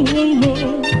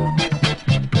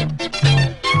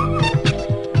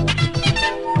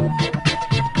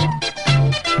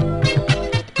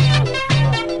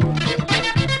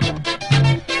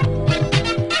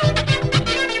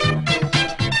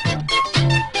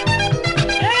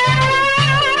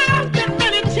 Been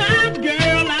many times,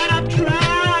 girl, I've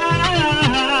tried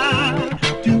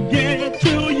to get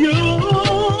to you,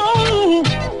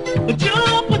 but you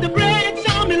put the brakes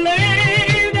on me,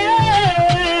 lady,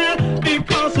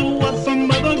 because of what some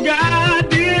other guy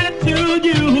did to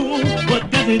you. What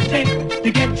does it take to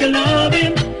get your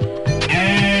loving?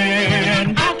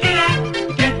 And how can I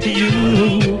get to you?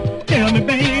 Tell me,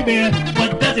 baby,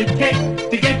 what does it take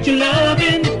to get your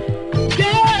loving?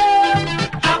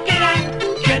 Yeah, how can I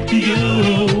get to you?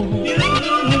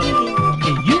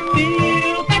 You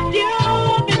feel that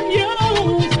you've been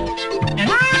used, and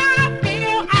I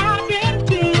feel I've been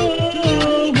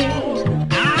too.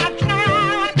 I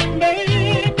tried to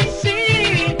make you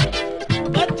see,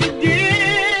 but you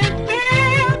didn't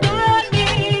feel the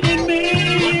need in me.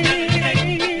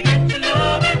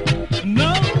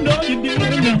 No, you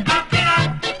didn't. How can I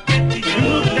get to you?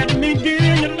 Let me give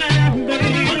you my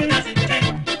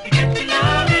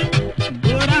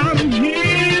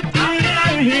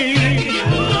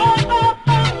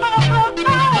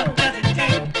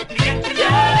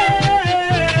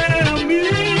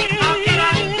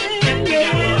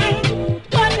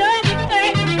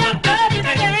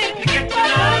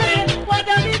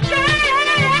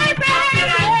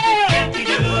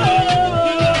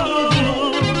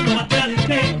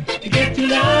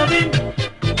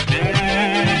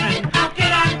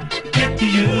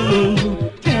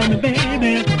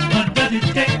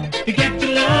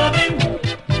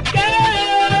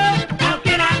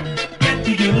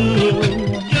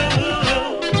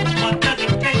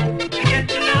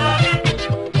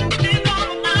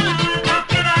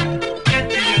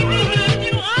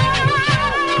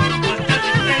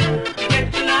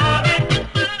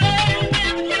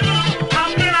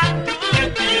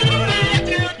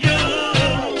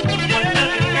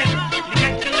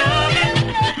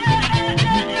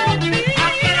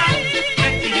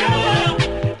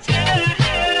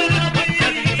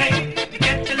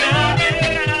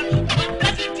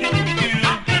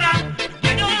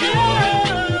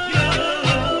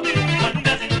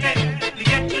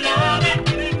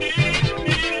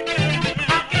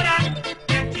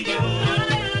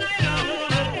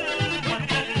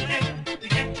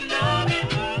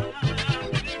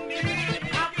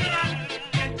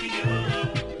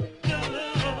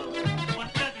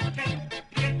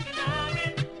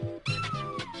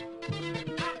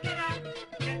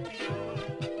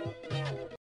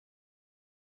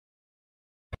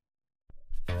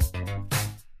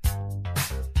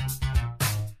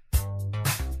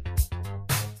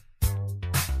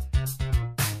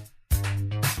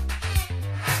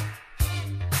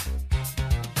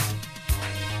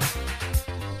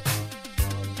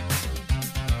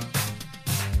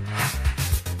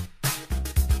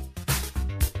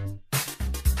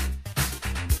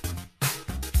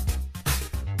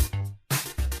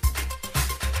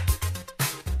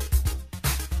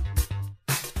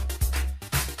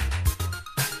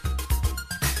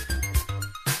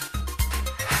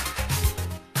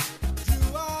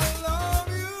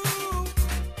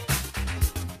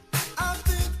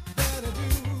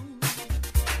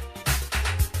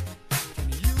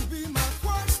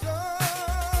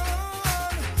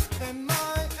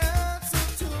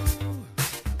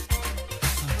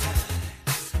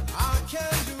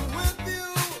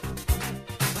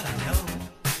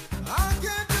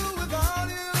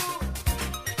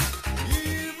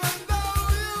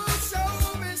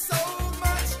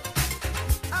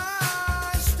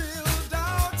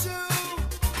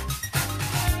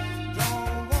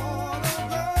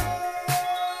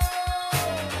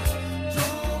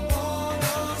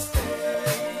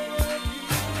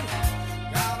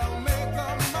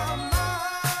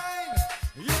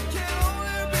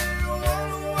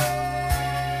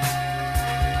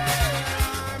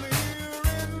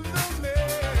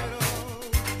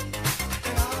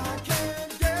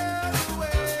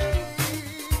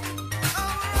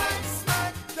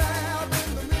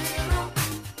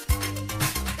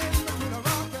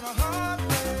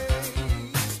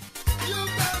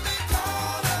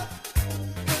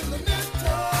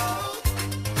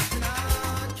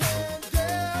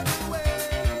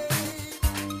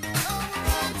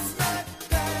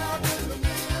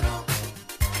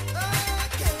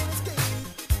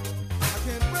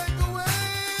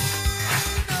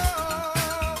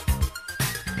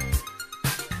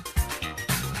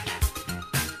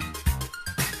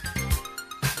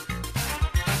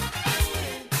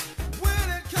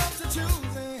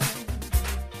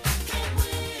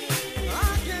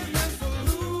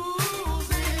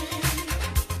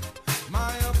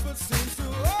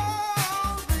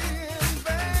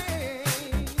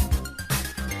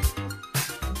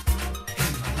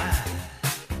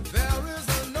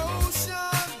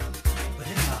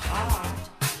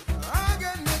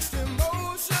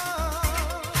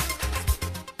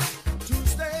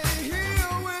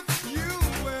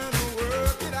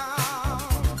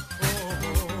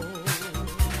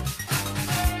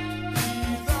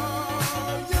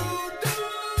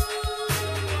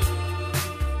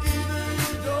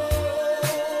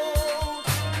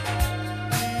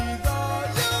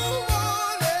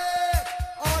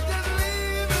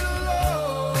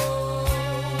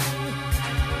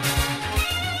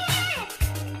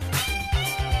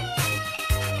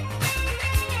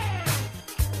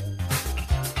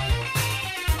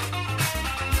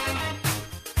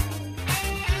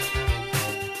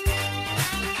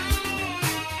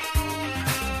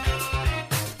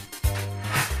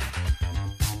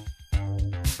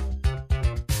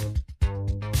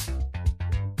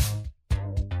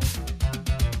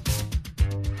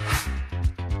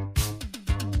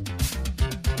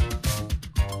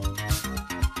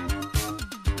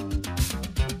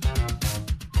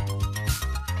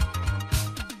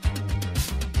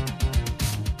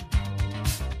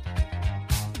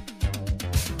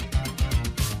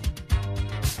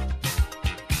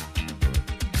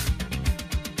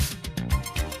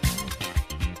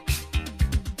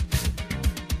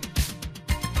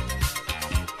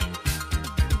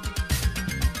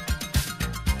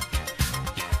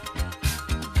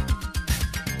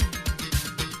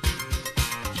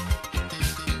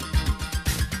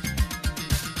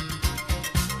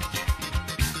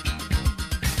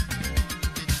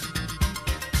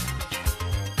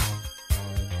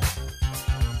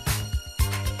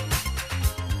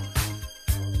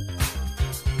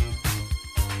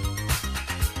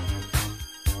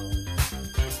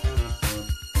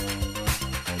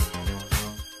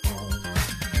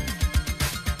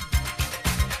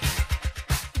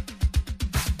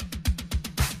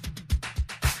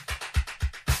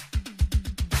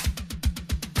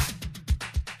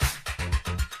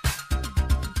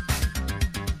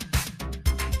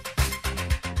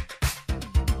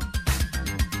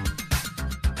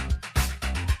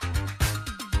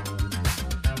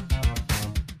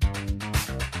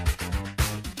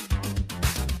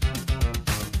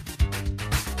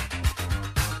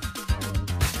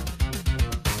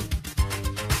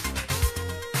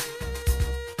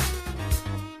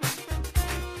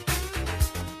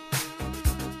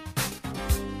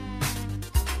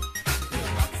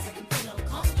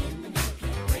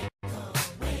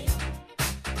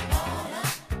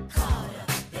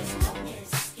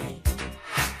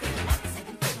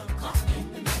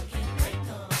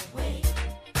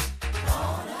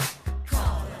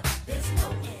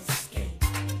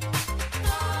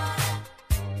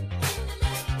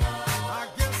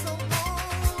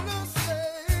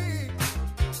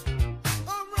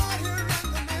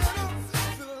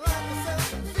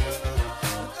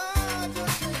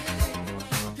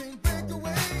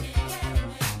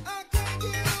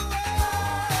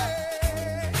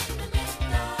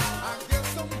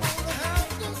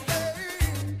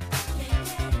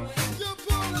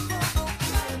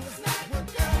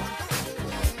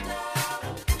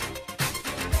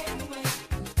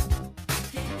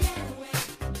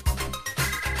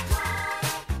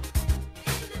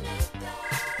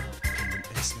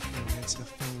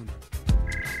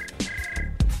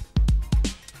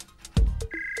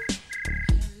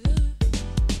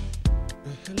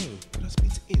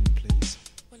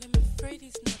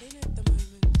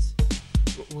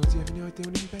Well, do you have any idea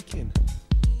when you'll be back in?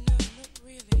 No, not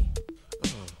really. Oh,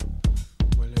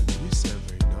 well, you sound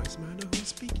very nice. May I know who I'm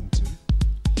speaking to?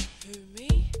 Who,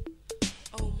 me?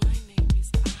 Oh, my name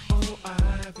is Ivy. Oh,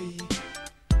 Ivy.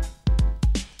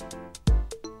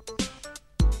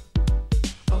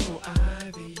 Oh,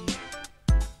 Ivy.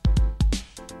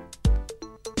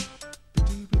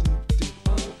 Ba-doo-ba-doo-ba-doo.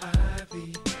 Oh,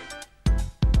 Ivy.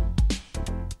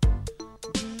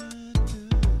 Do-do.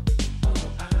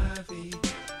 Oh, Ivy.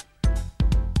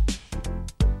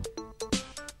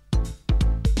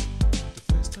 The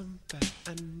first time back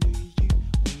I knew you,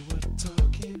 we were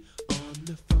talking on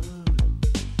the phone.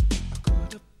 I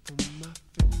called up for my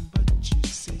friend, but you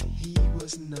said he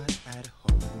was not at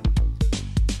home.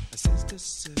 I sensed a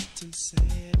certain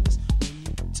sadness when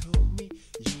you told me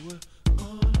you were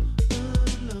all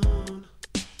alone.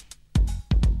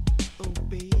 Oh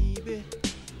baby,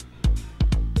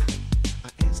 I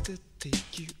asked to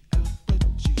take you out, but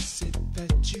you said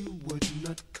that you would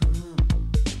not come.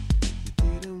 You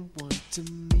didn't want to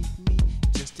meet me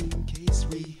just in case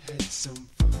we had some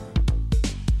fun.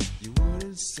 You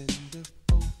wouldn't send a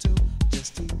photo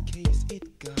just in case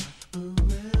it got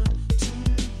around to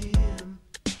him.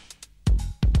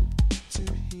 To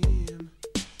him.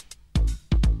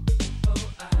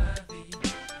 Oh, Ivy,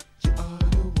 you are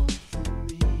the one for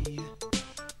me.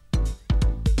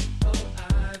 Oh,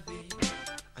 Ivy,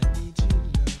 I need you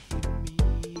loving me.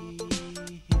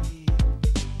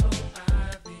 Oh,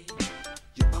 Ivy,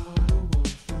 you are the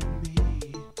one for me.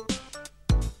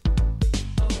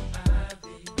 Oh,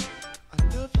 Ivy, I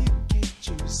love you, can't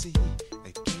you see?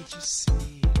 Can't you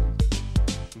see?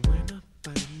 When I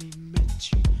finally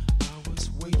met you, I was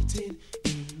waiting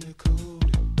in the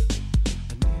cold.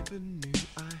 I never knew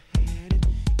I had it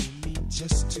in me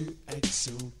just to act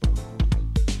so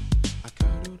bold. I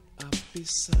cuddled up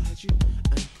beside you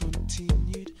and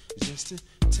continued just to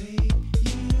take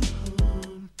you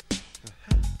home.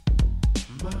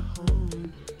 My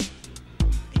home.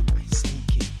 Ain't I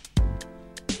sneaking?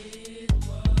 It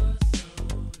was so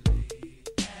late.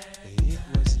 It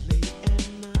was late at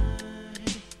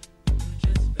night.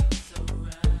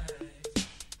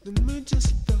 The moon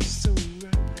just felt so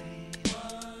right.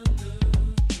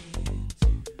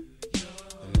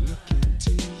 Look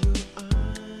into your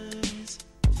eyes.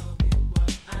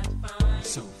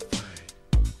 So fine.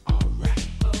 Alright.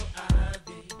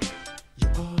 You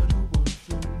are the one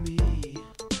for me.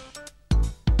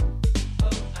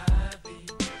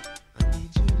 I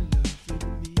need you loving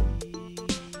me.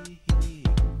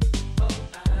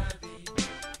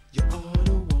 You are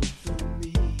the one for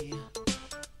me.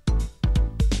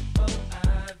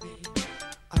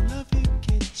 I love you,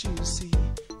 can't you see?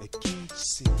 Can't you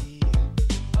see?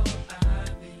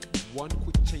 One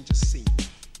quick change of scene.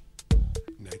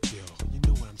 Now, girl, you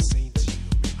know what I'm saying to you.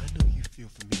 I know you feel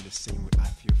for me the same way I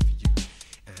feel for you.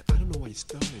 And I don't know why you're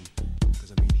stalling.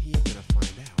 Because, I mean, he ain't gonna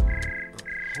find out.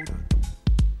 Hold on.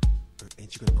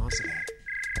 Ain't you gonna answer that?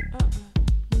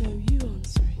 No, you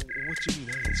answer it. What do you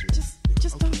mean I answer it?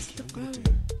 Just Okay, answer the I'm gonna phone. do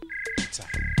it. Hold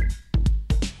tight.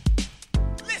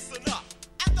 Listen up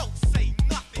and don't say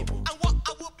nothing. And what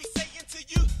I will be saying to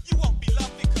you, you won't be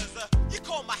loving because you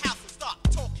call my house and start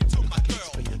talking to my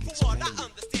girl. explain, I can From what I explain.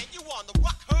 understand, you wanna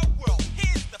rock her world.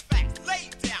 Here's the facts,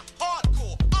 laid down,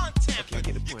 hardcore, untampered. Okay, I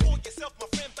get the You point. call yourself my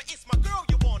friend, but it's my girl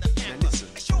you wanna pamper. listen.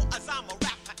 As sure as I'm a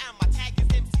rapper and my tag is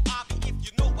MC Ivy, if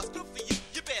you know what's good for you,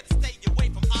 you better stay away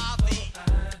from Ivy.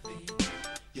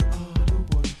 You are the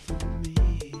one for me.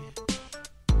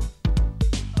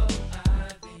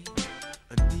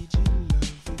 I need you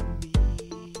loving me.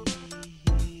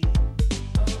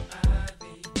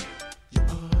 You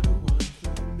are the one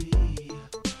for me.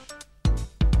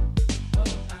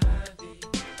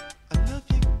 I love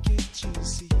you, can't you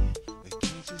see?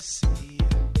 Can't you see?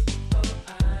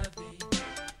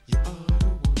 You are the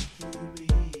one for me.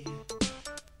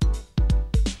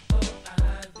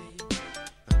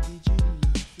 I need you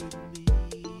loving me.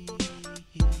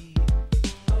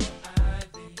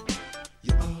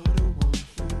 You are the one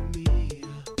for me.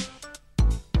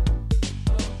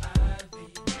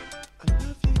 I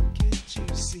love you, can't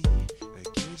you see?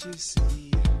 Can't you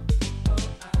see?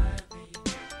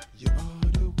 You are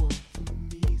the one for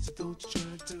me, so don't try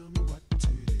to tell me what to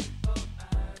do.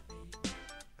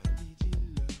 I need you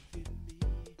loving me,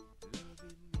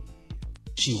 loving me.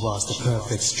 She was the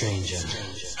perfect stranger.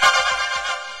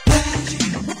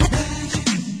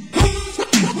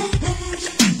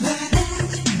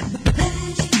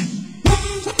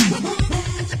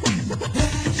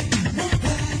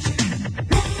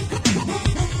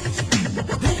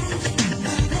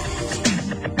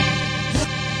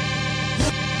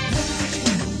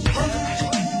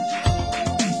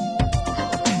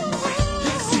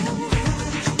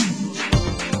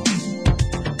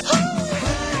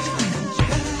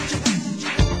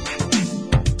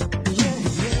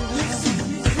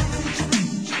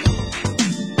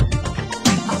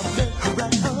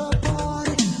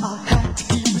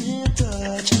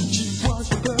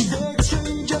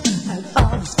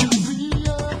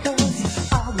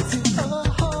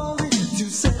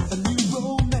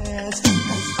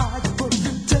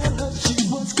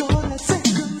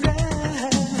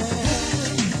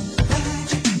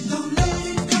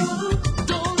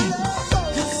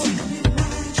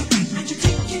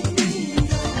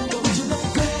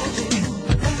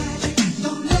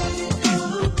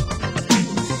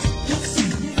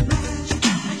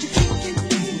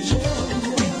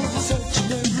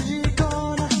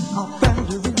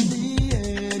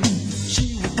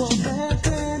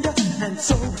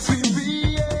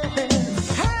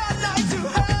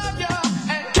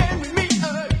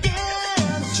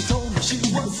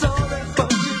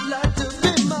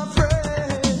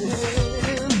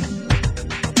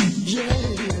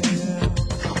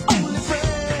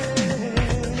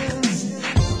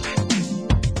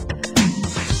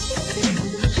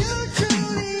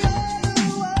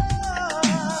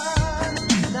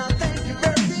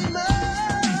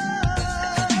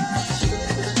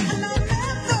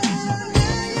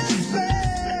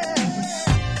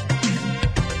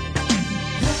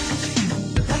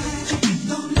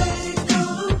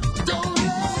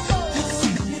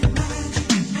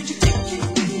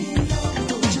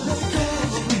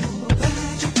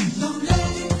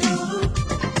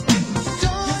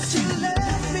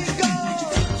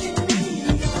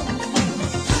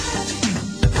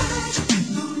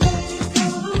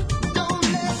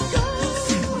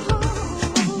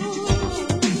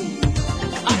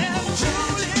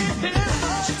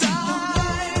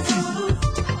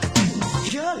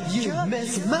 you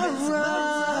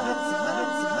mesmerize.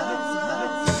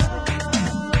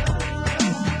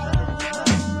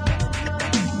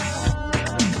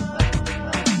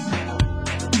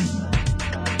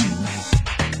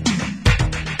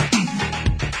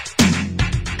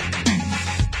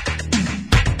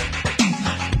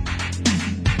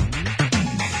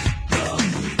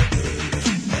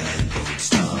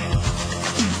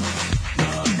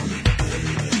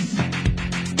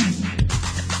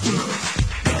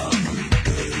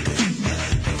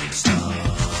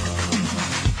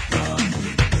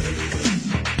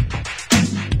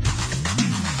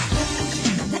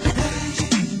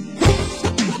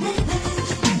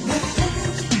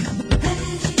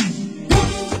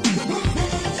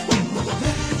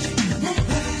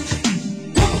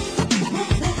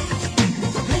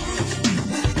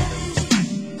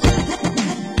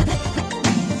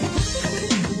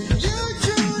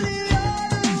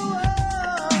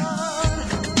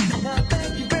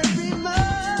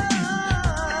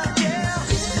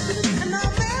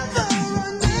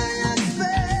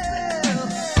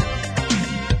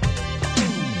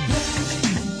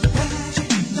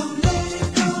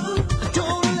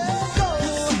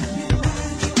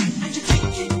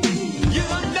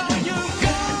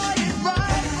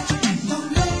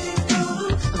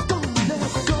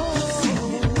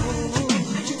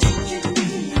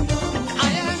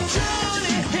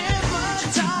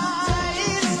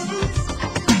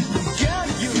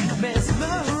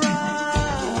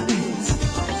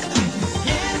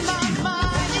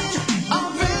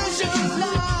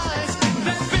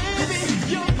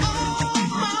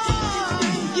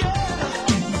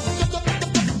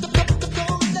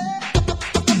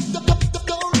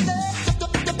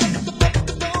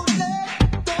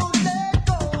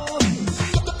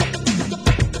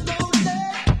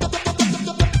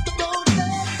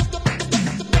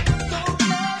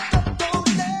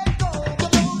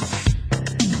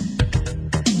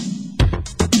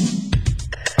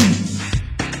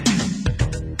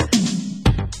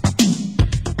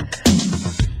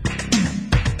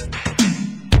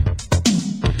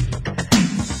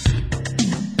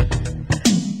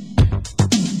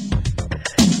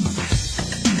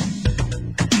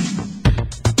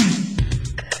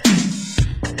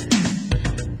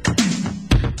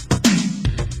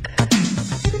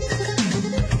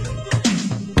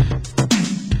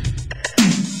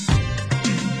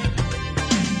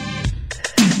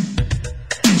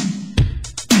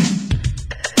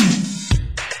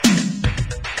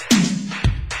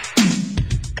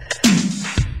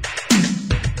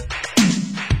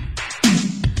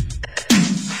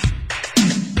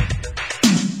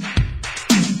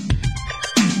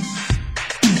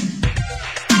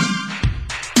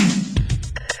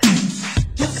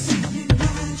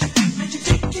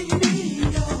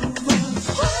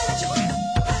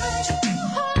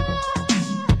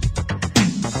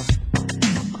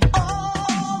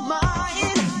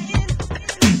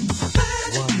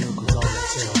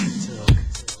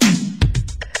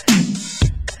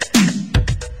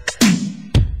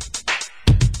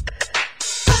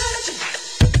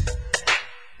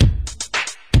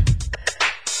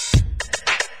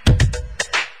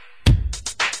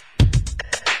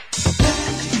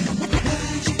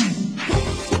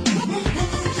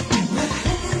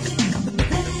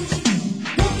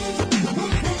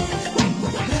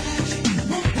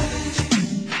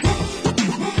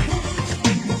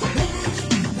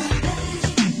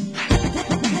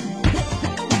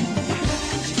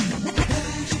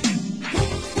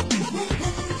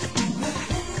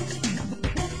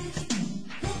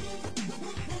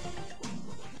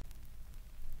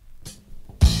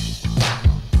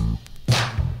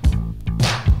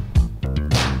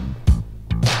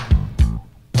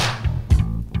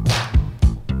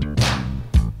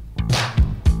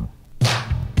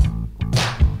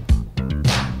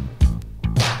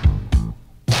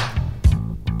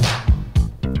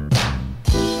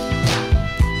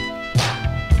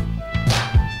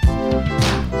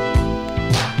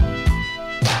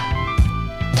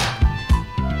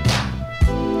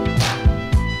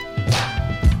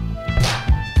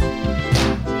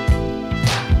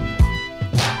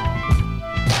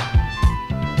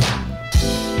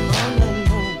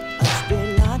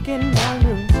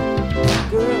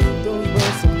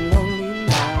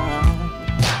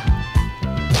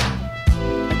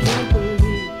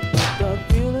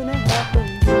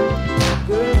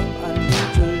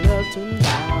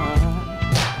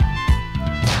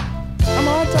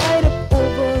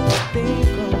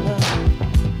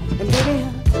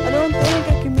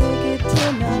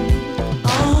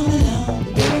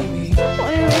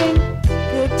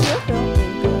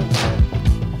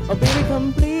 Oh, baby,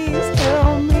 come please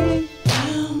tell me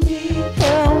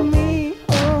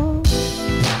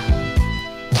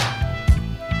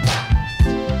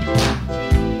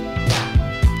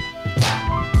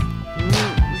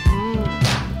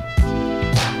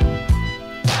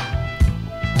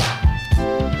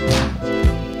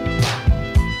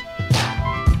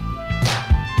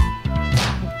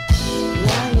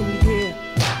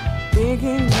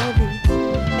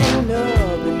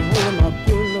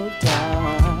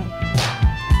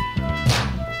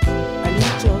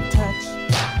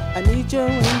your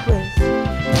embrace.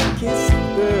 A kiss,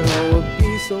 girl, would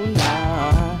be so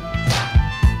nice.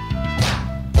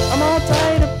 I'm all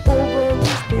tied up over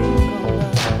this thing called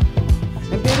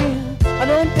love. And baby, I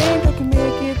don't think I can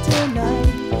make it tonight.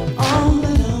 All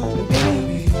alone, and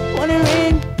baby,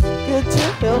 wondering, could you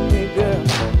help me, girl?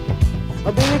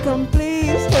 Oh, baby, come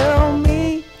please help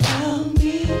me. Help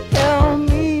me, help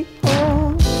me,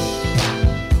 oh.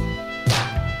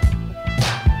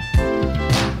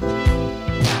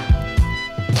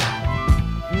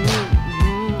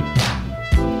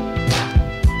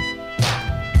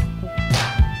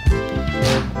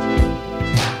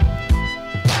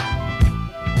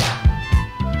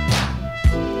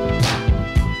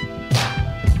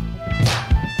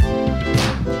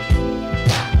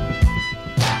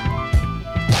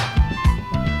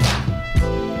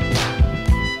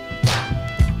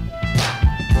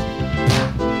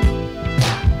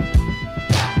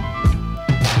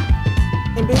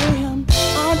 And baby, I'm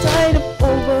all tied up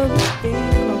over this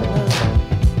thing called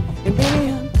love. And baby,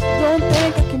 I don't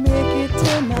think I can make it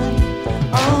tonight.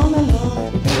 All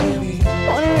alone, and baby,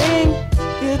 wondering,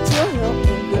 could you help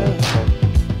me, girl?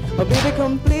 Oh, baby,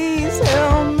 come please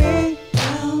help me.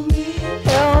 Help me,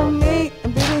 help me.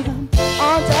 And baby, I'm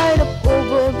all tied up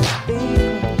over this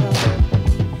thing called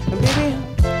love. And baby,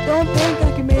 I don't think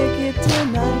I can make it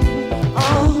tonight.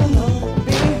 All alone,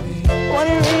 baby,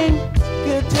 wondering,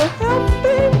 could you help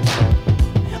me?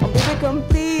 Oh, baby, come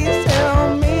please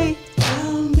help me.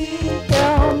 Help me,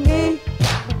 help me.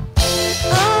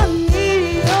 I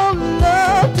need your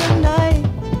love tonight.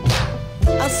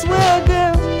 I swear,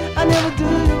 girl, I never do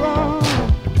you wrong.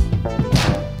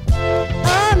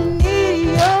 I need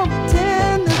your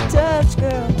tender touch,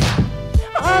 girl.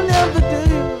 I never do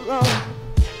you wrong.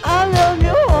 I love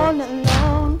you all night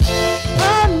long.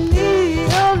 I need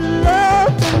your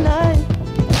love tonight.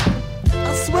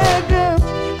 I swear, girl,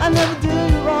 I never do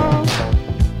you wrong.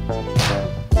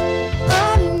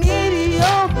 I need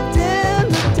your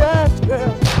tender touch,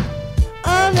 girl.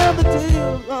 I never do you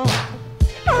wrong.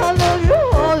 I love you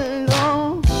all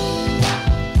along.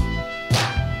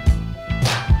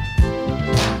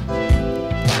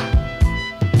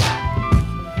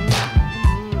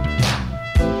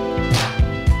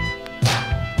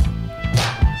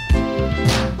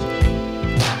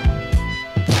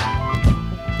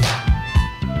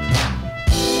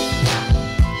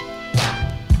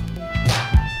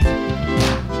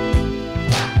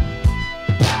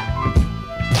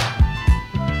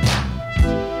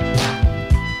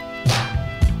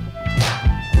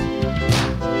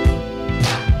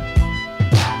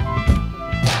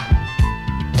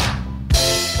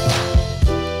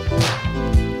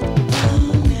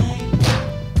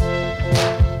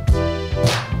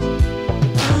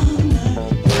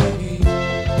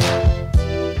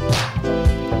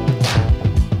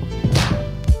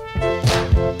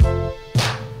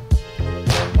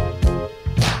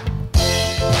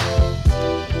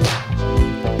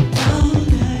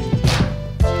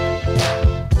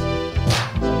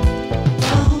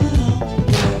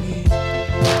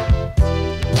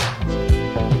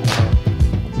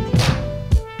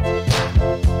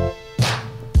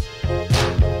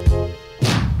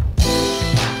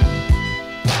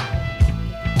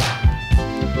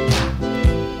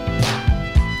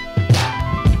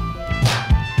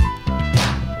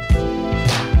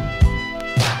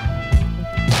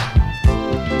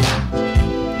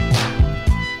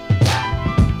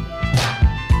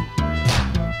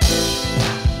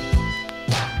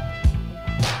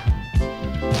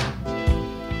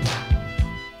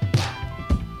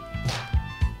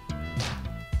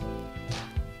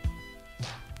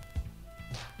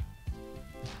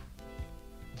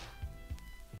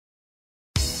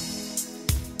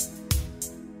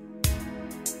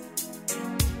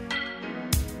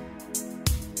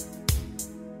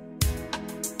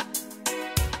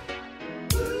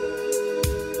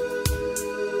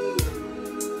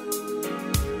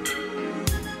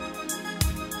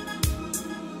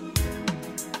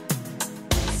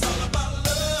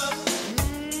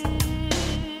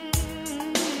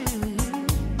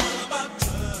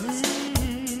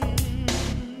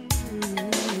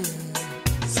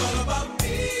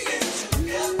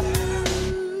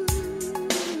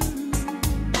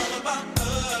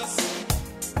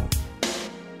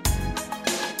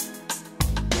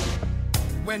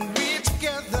 When we're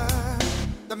together,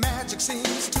 the magic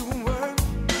seems to work.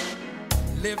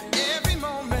 Live every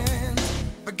moment,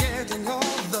 forgetting all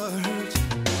the hurt.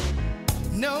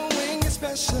 Knowing it's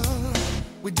special,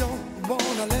 we don't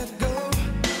wanna let go.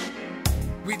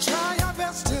 We try our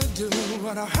best to do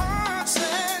what our heart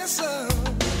says so.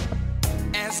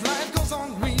 As life goes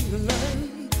on, we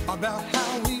learn about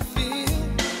how we feel.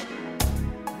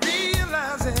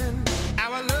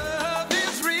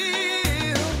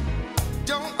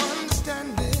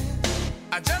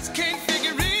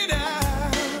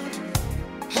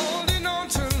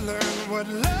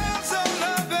 what love's all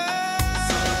about.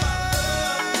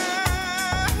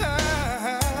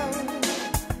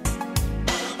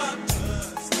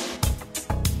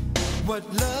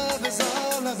 What love is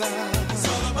all about. It's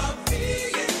all about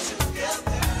being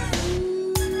together.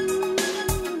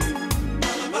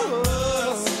 All about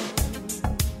us.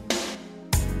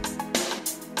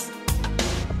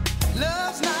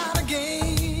 Love's not a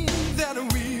game that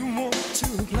we want to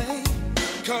play,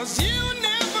 'cause you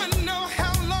never know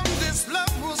how long this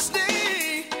love will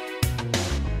stay.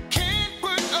 Can't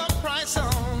put a price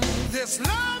on this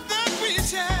love that we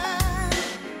share.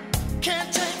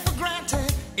 Can't take for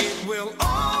granted it will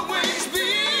always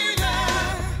be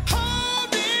there.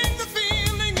 Holding the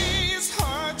feeling is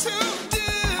hard to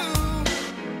do.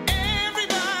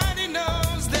 Everybody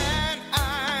knows that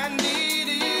I need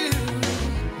you.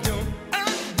 Don't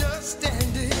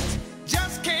understand it,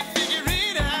 just can't figure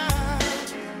it out.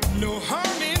 No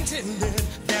harm intended,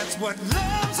 that's what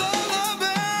love's all about.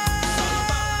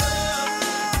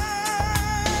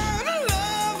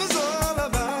 Love is all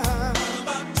about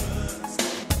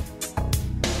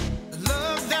the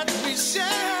love that we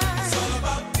share. It's all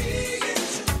about being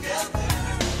together.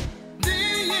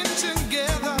 Being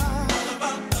together. All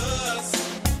about us.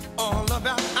 All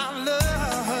about our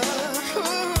love.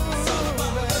 It's all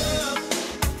about love.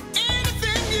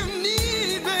 Anything you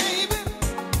need, baby.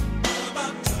 All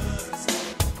about us.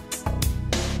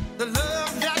 The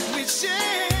love that we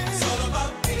share. It's all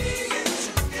about being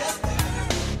together.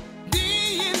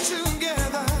 Being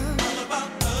together. All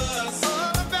about us.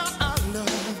 All about our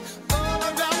love. All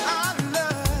about our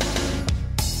love.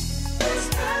 This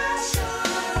passion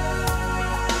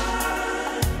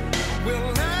will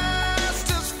last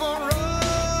us for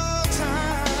all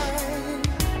time.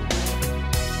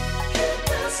 Keep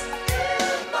this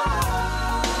in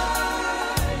mind.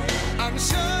 I'm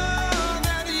sure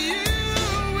that you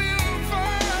will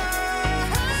find.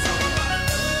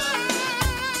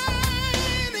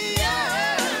 Yeah.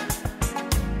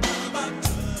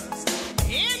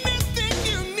 Anything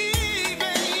you need,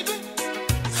 baby.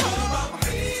 All about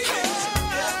being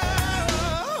together.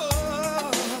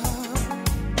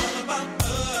 All about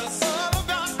us. All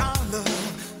about our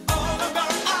love. All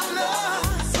about our love.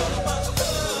 It's all about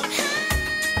love.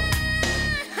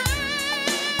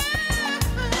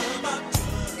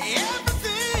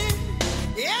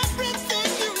 Everything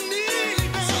you need,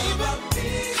 baby. It's all about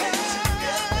being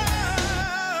together.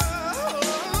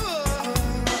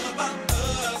 All about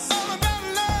us. All about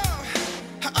love.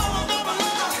 All about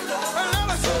love.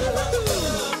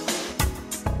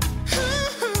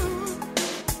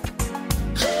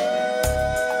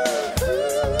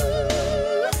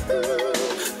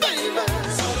 Baby.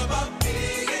 It's all about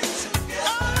being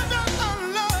together. All about our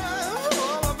love.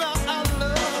 All about our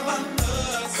love. All about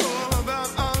us. All about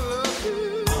our love.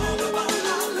 All about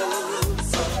our love.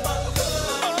 It's all about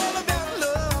love. All about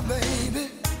love, baby.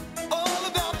 All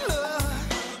about love.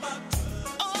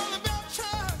 All about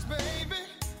trust, baby.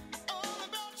 All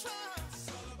about trust.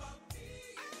 All about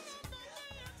being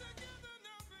together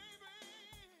now, baby.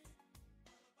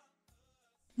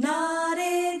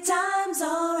 Naughty times,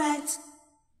 alright.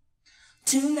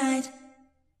 Tonight.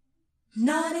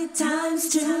 Naughty times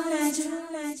tonight.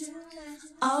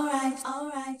 Alright, alright,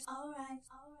 alright, alright.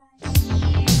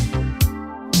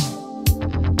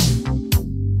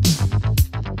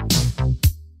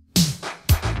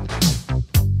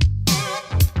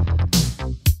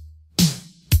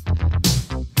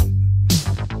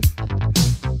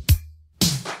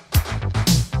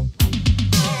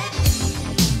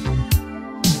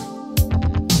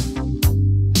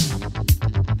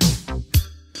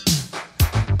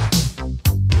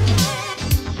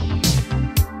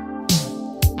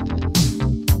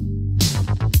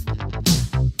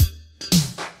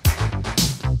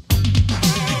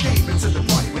 Came into the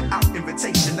party without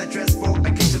invitation. I dressed for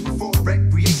occasion before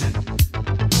recreation.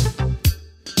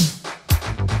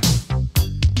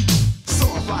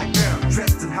 Saw a fly girl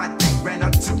dressed in hot pink, ran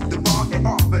up to the bar and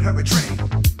offered her a drink.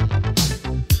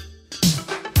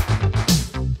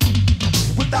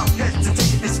 Without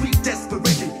hesitation and sweet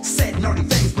desperation, said naughty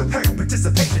things with her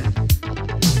participation.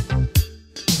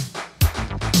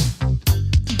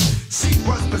 She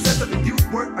was possessive and you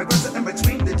were aggressive. In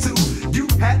between the two, you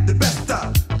had the best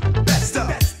of. Best of.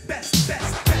 Best.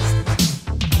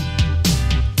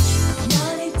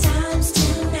 Naughty times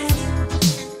tonight.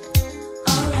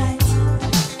 Alright.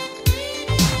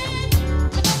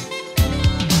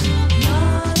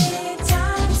 Naughty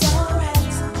times,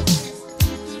 alright.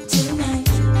 Tonight.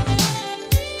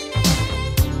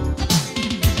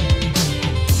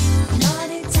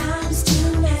 Naughty times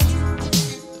tonight.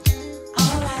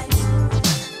 Alright.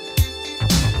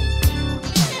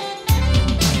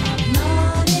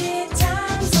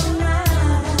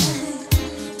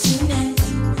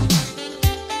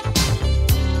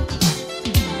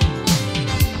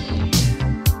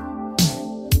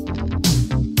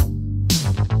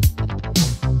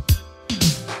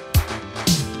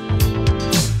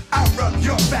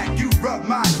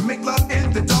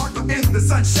 the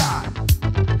sunshine.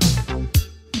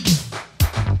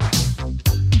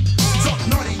 Talk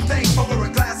naughty thing over a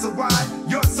glass of wine.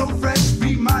 You're so fresh,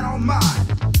 be mine on mine.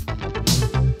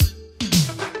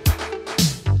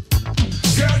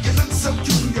 Girl, you look so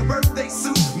cute in your birthday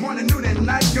suit. Morning, noon, and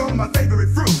night, you're my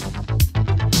favorite fruit.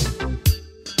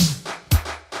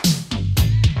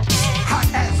 Hot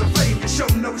as a flame, you show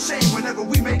no shame. Whenever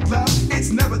we make love,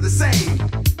 it's never the same.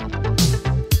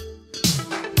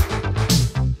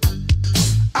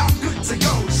 I'm good to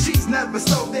go, she's never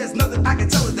slow. There's nothing I can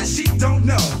tell her that she don't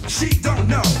know. She don't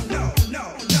know. No,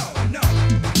 no, no, no.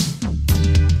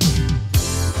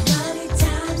 Naughty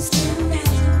times tonight.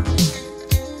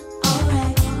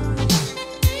 Alright.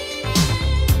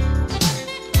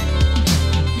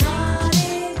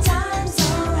 Naughty times,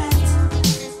 alright.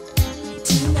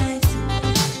 Tonight.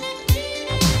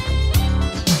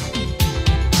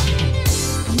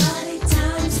 Naughty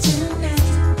times tonight.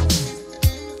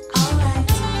 Alright.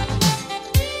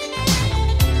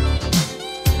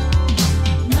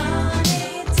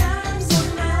 Naughty times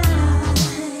tonight.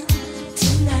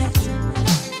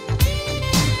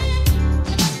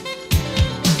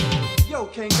 Yo,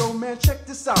 Kango, man, check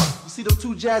this out. You see those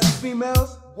two jazzy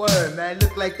females? Word, man,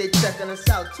 look like they checking us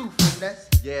out too, finesse.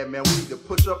 Yeah, man, we need to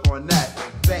push up on that.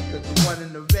 Back of the one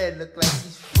in the red look like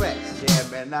she's fresh. Yeah,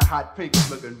 man, that hot pink is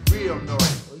looking real naughty.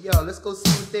 Well, yo, let's go see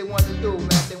what they want to do,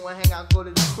 man. If they want to hang out, go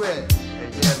to the crib. Hey,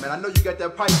 yeah, man, I know you got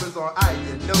that pipers on ice.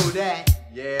 You know that.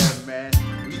 Yeah, man,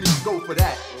 we need to go for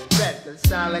that. Bet, that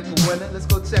sound like a winner. Let's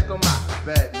go check them out.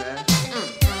 Bet, man.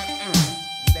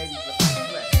 Ladies looking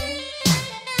fresh.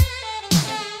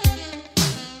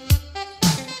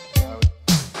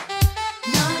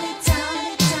 Naughty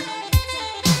time.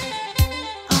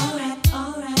 Alright.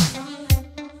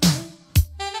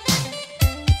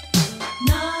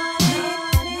 Naughty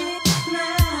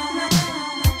night.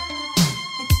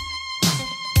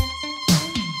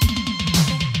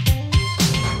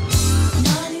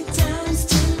 Naughty times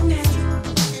tonight.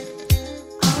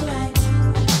 Alright.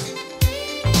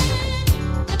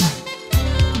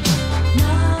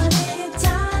 Naughty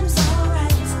times,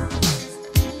 alright.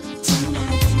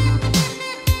 Tonight.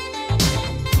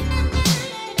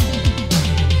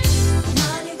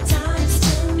 Naughty times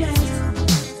tonight.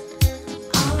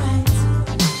 Alright.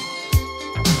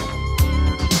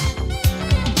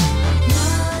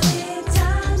 Naughty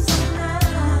times tonight.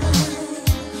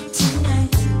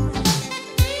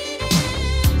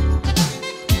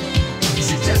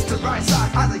 She's just the right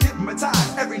side, highly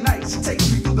hypnotized. Every night she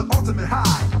takes me through the ultimate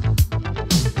high.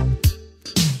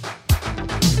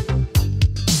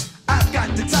 I've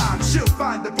got the time, she'll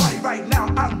find the body right now.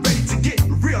 I'm ready to get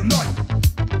real naughty.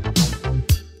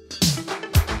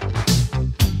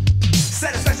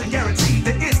 Satisfaction guaranteed,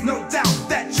 there is no doubt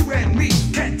that you and me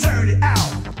can turn it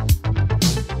out.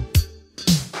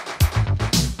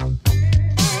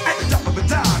 At the drop of a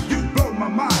dime, you blow my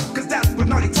mind, cause that's what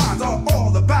naughty times are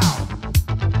all about.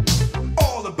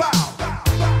 All about.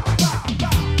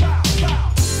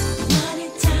 Naughty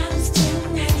times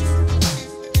tonight.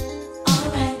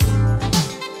 Alright.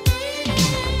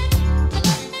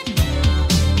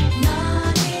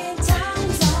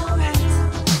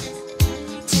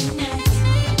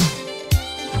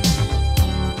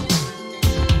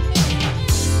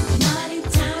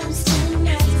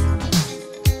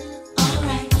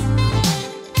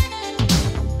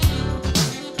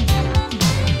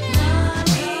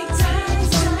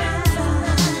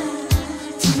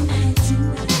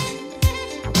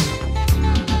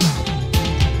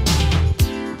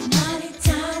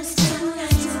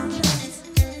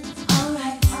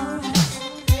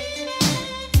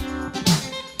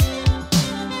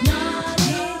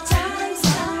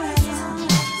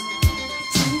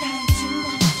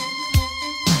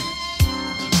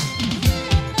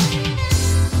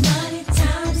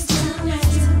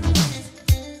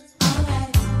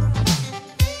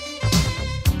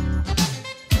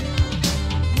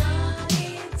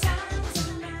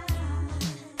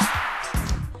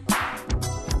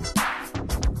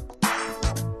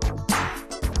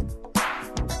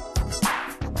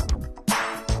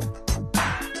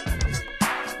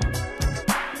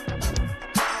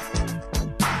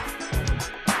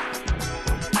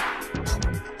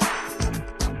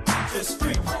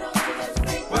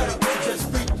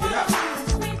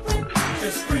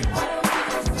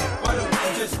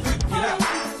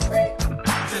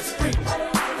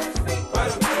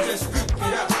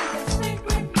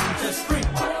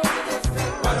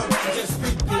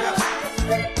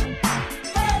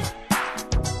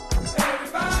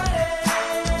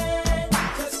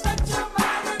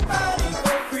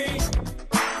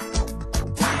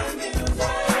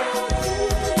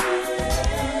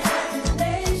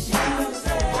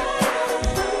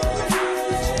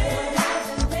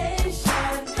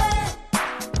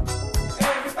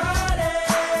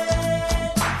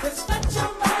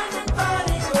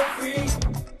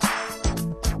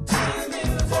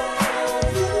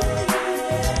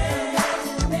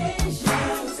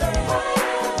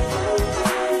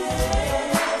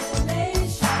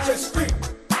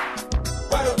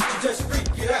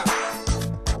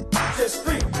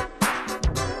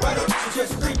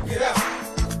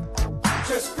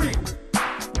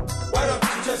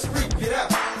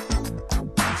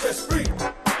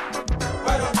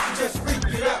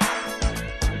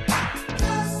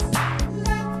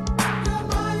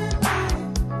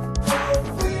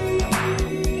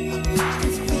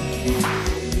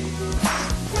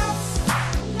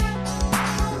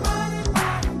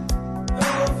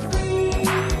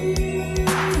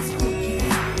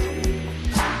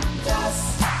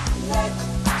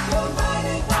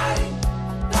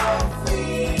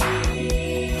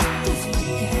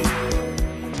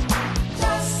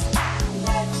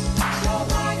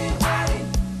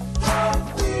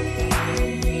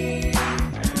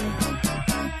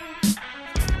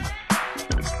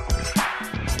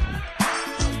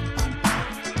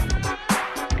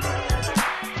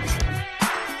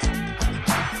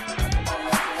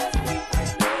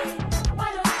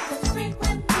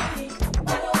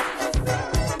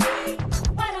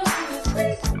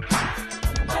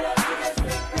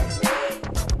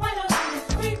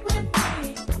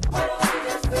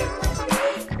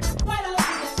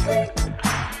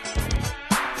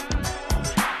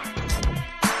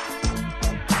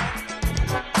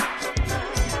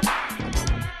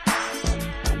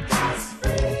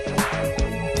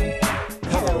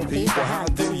 People, how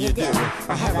do you do?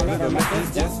 I have a little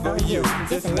message just for you.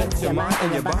 Just let your mind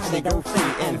and your body go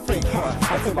free and freak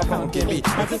hard to the funky beat.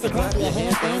 Just clap your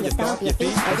hands and you stomp your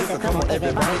feet. Just come on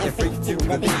everybody and freak to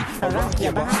the beat. Rock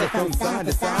your body from side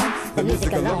to side. The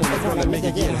music alone is gonna make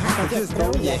you get hot. So just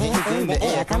throw your hands in the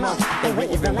air, come on. And when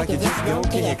you feel like you just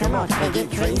don't care, come on and get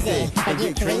crazy, and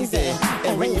get crazy.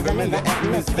 And when you come in the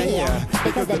atmosphere,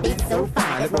 because the beat's so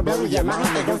fine, it will blow your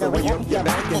mind. It goes away up your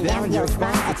back and down your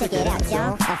spine. I check it out,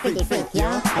 y'all. I freaky freak,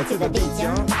 y'all. I to the beat,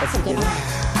 y'all. I check it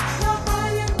out.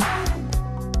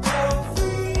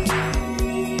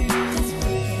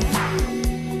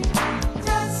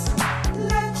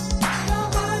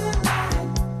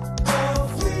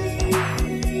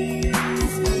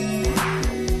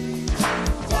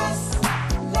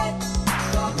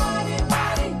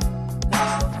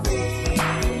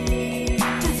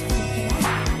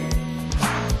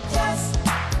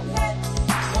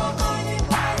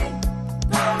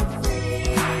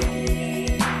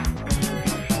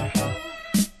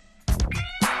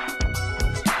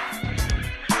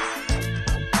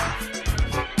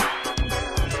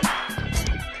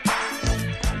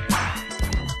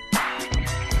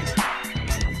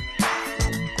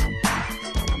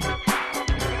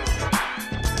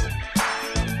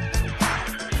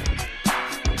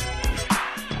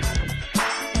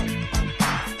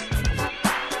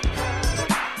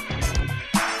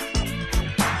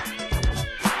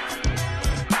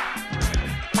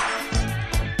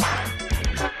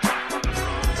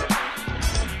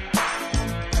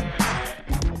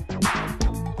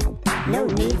 No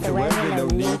need to worry, no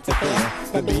need to fear.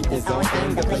 The beat is on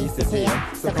and the place is here.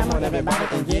 So come on everybody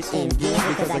and get in gear,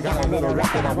 because I got a little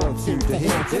record I want you to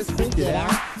hear. Just freak it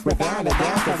out without a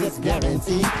doubt, cause it's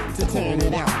guaranteed to turn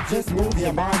it out. Just move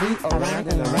your body around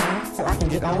and around, so I can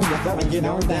get on the floor and get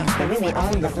on down. And when you're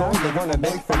on the floor, you're gonna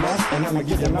beg for more, and I'ma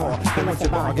give you more than what you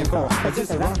bargained for. But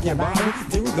just rock your body,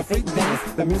 do the freak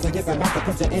dance. The music is about to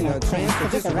put you in a trance. So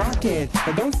just rock it,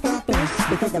 but don't stop it,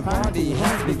 because the party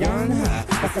has begun.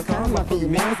 So come on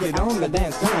females, get on the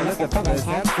dance floor, let the fellas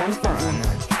have some fun.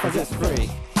 So just free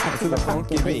to the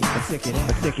funky beat. Stick it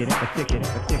out, stick it out, stick it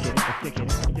out, stick it out, stick it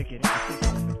out, stick it out, stick it out.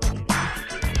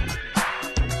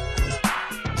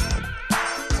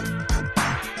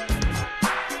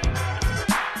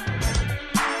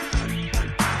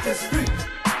 Just freak.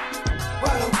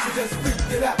 Why don't you just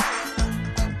freak it out?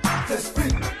 Just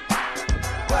freak.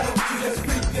 Why don't you just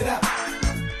freak it out?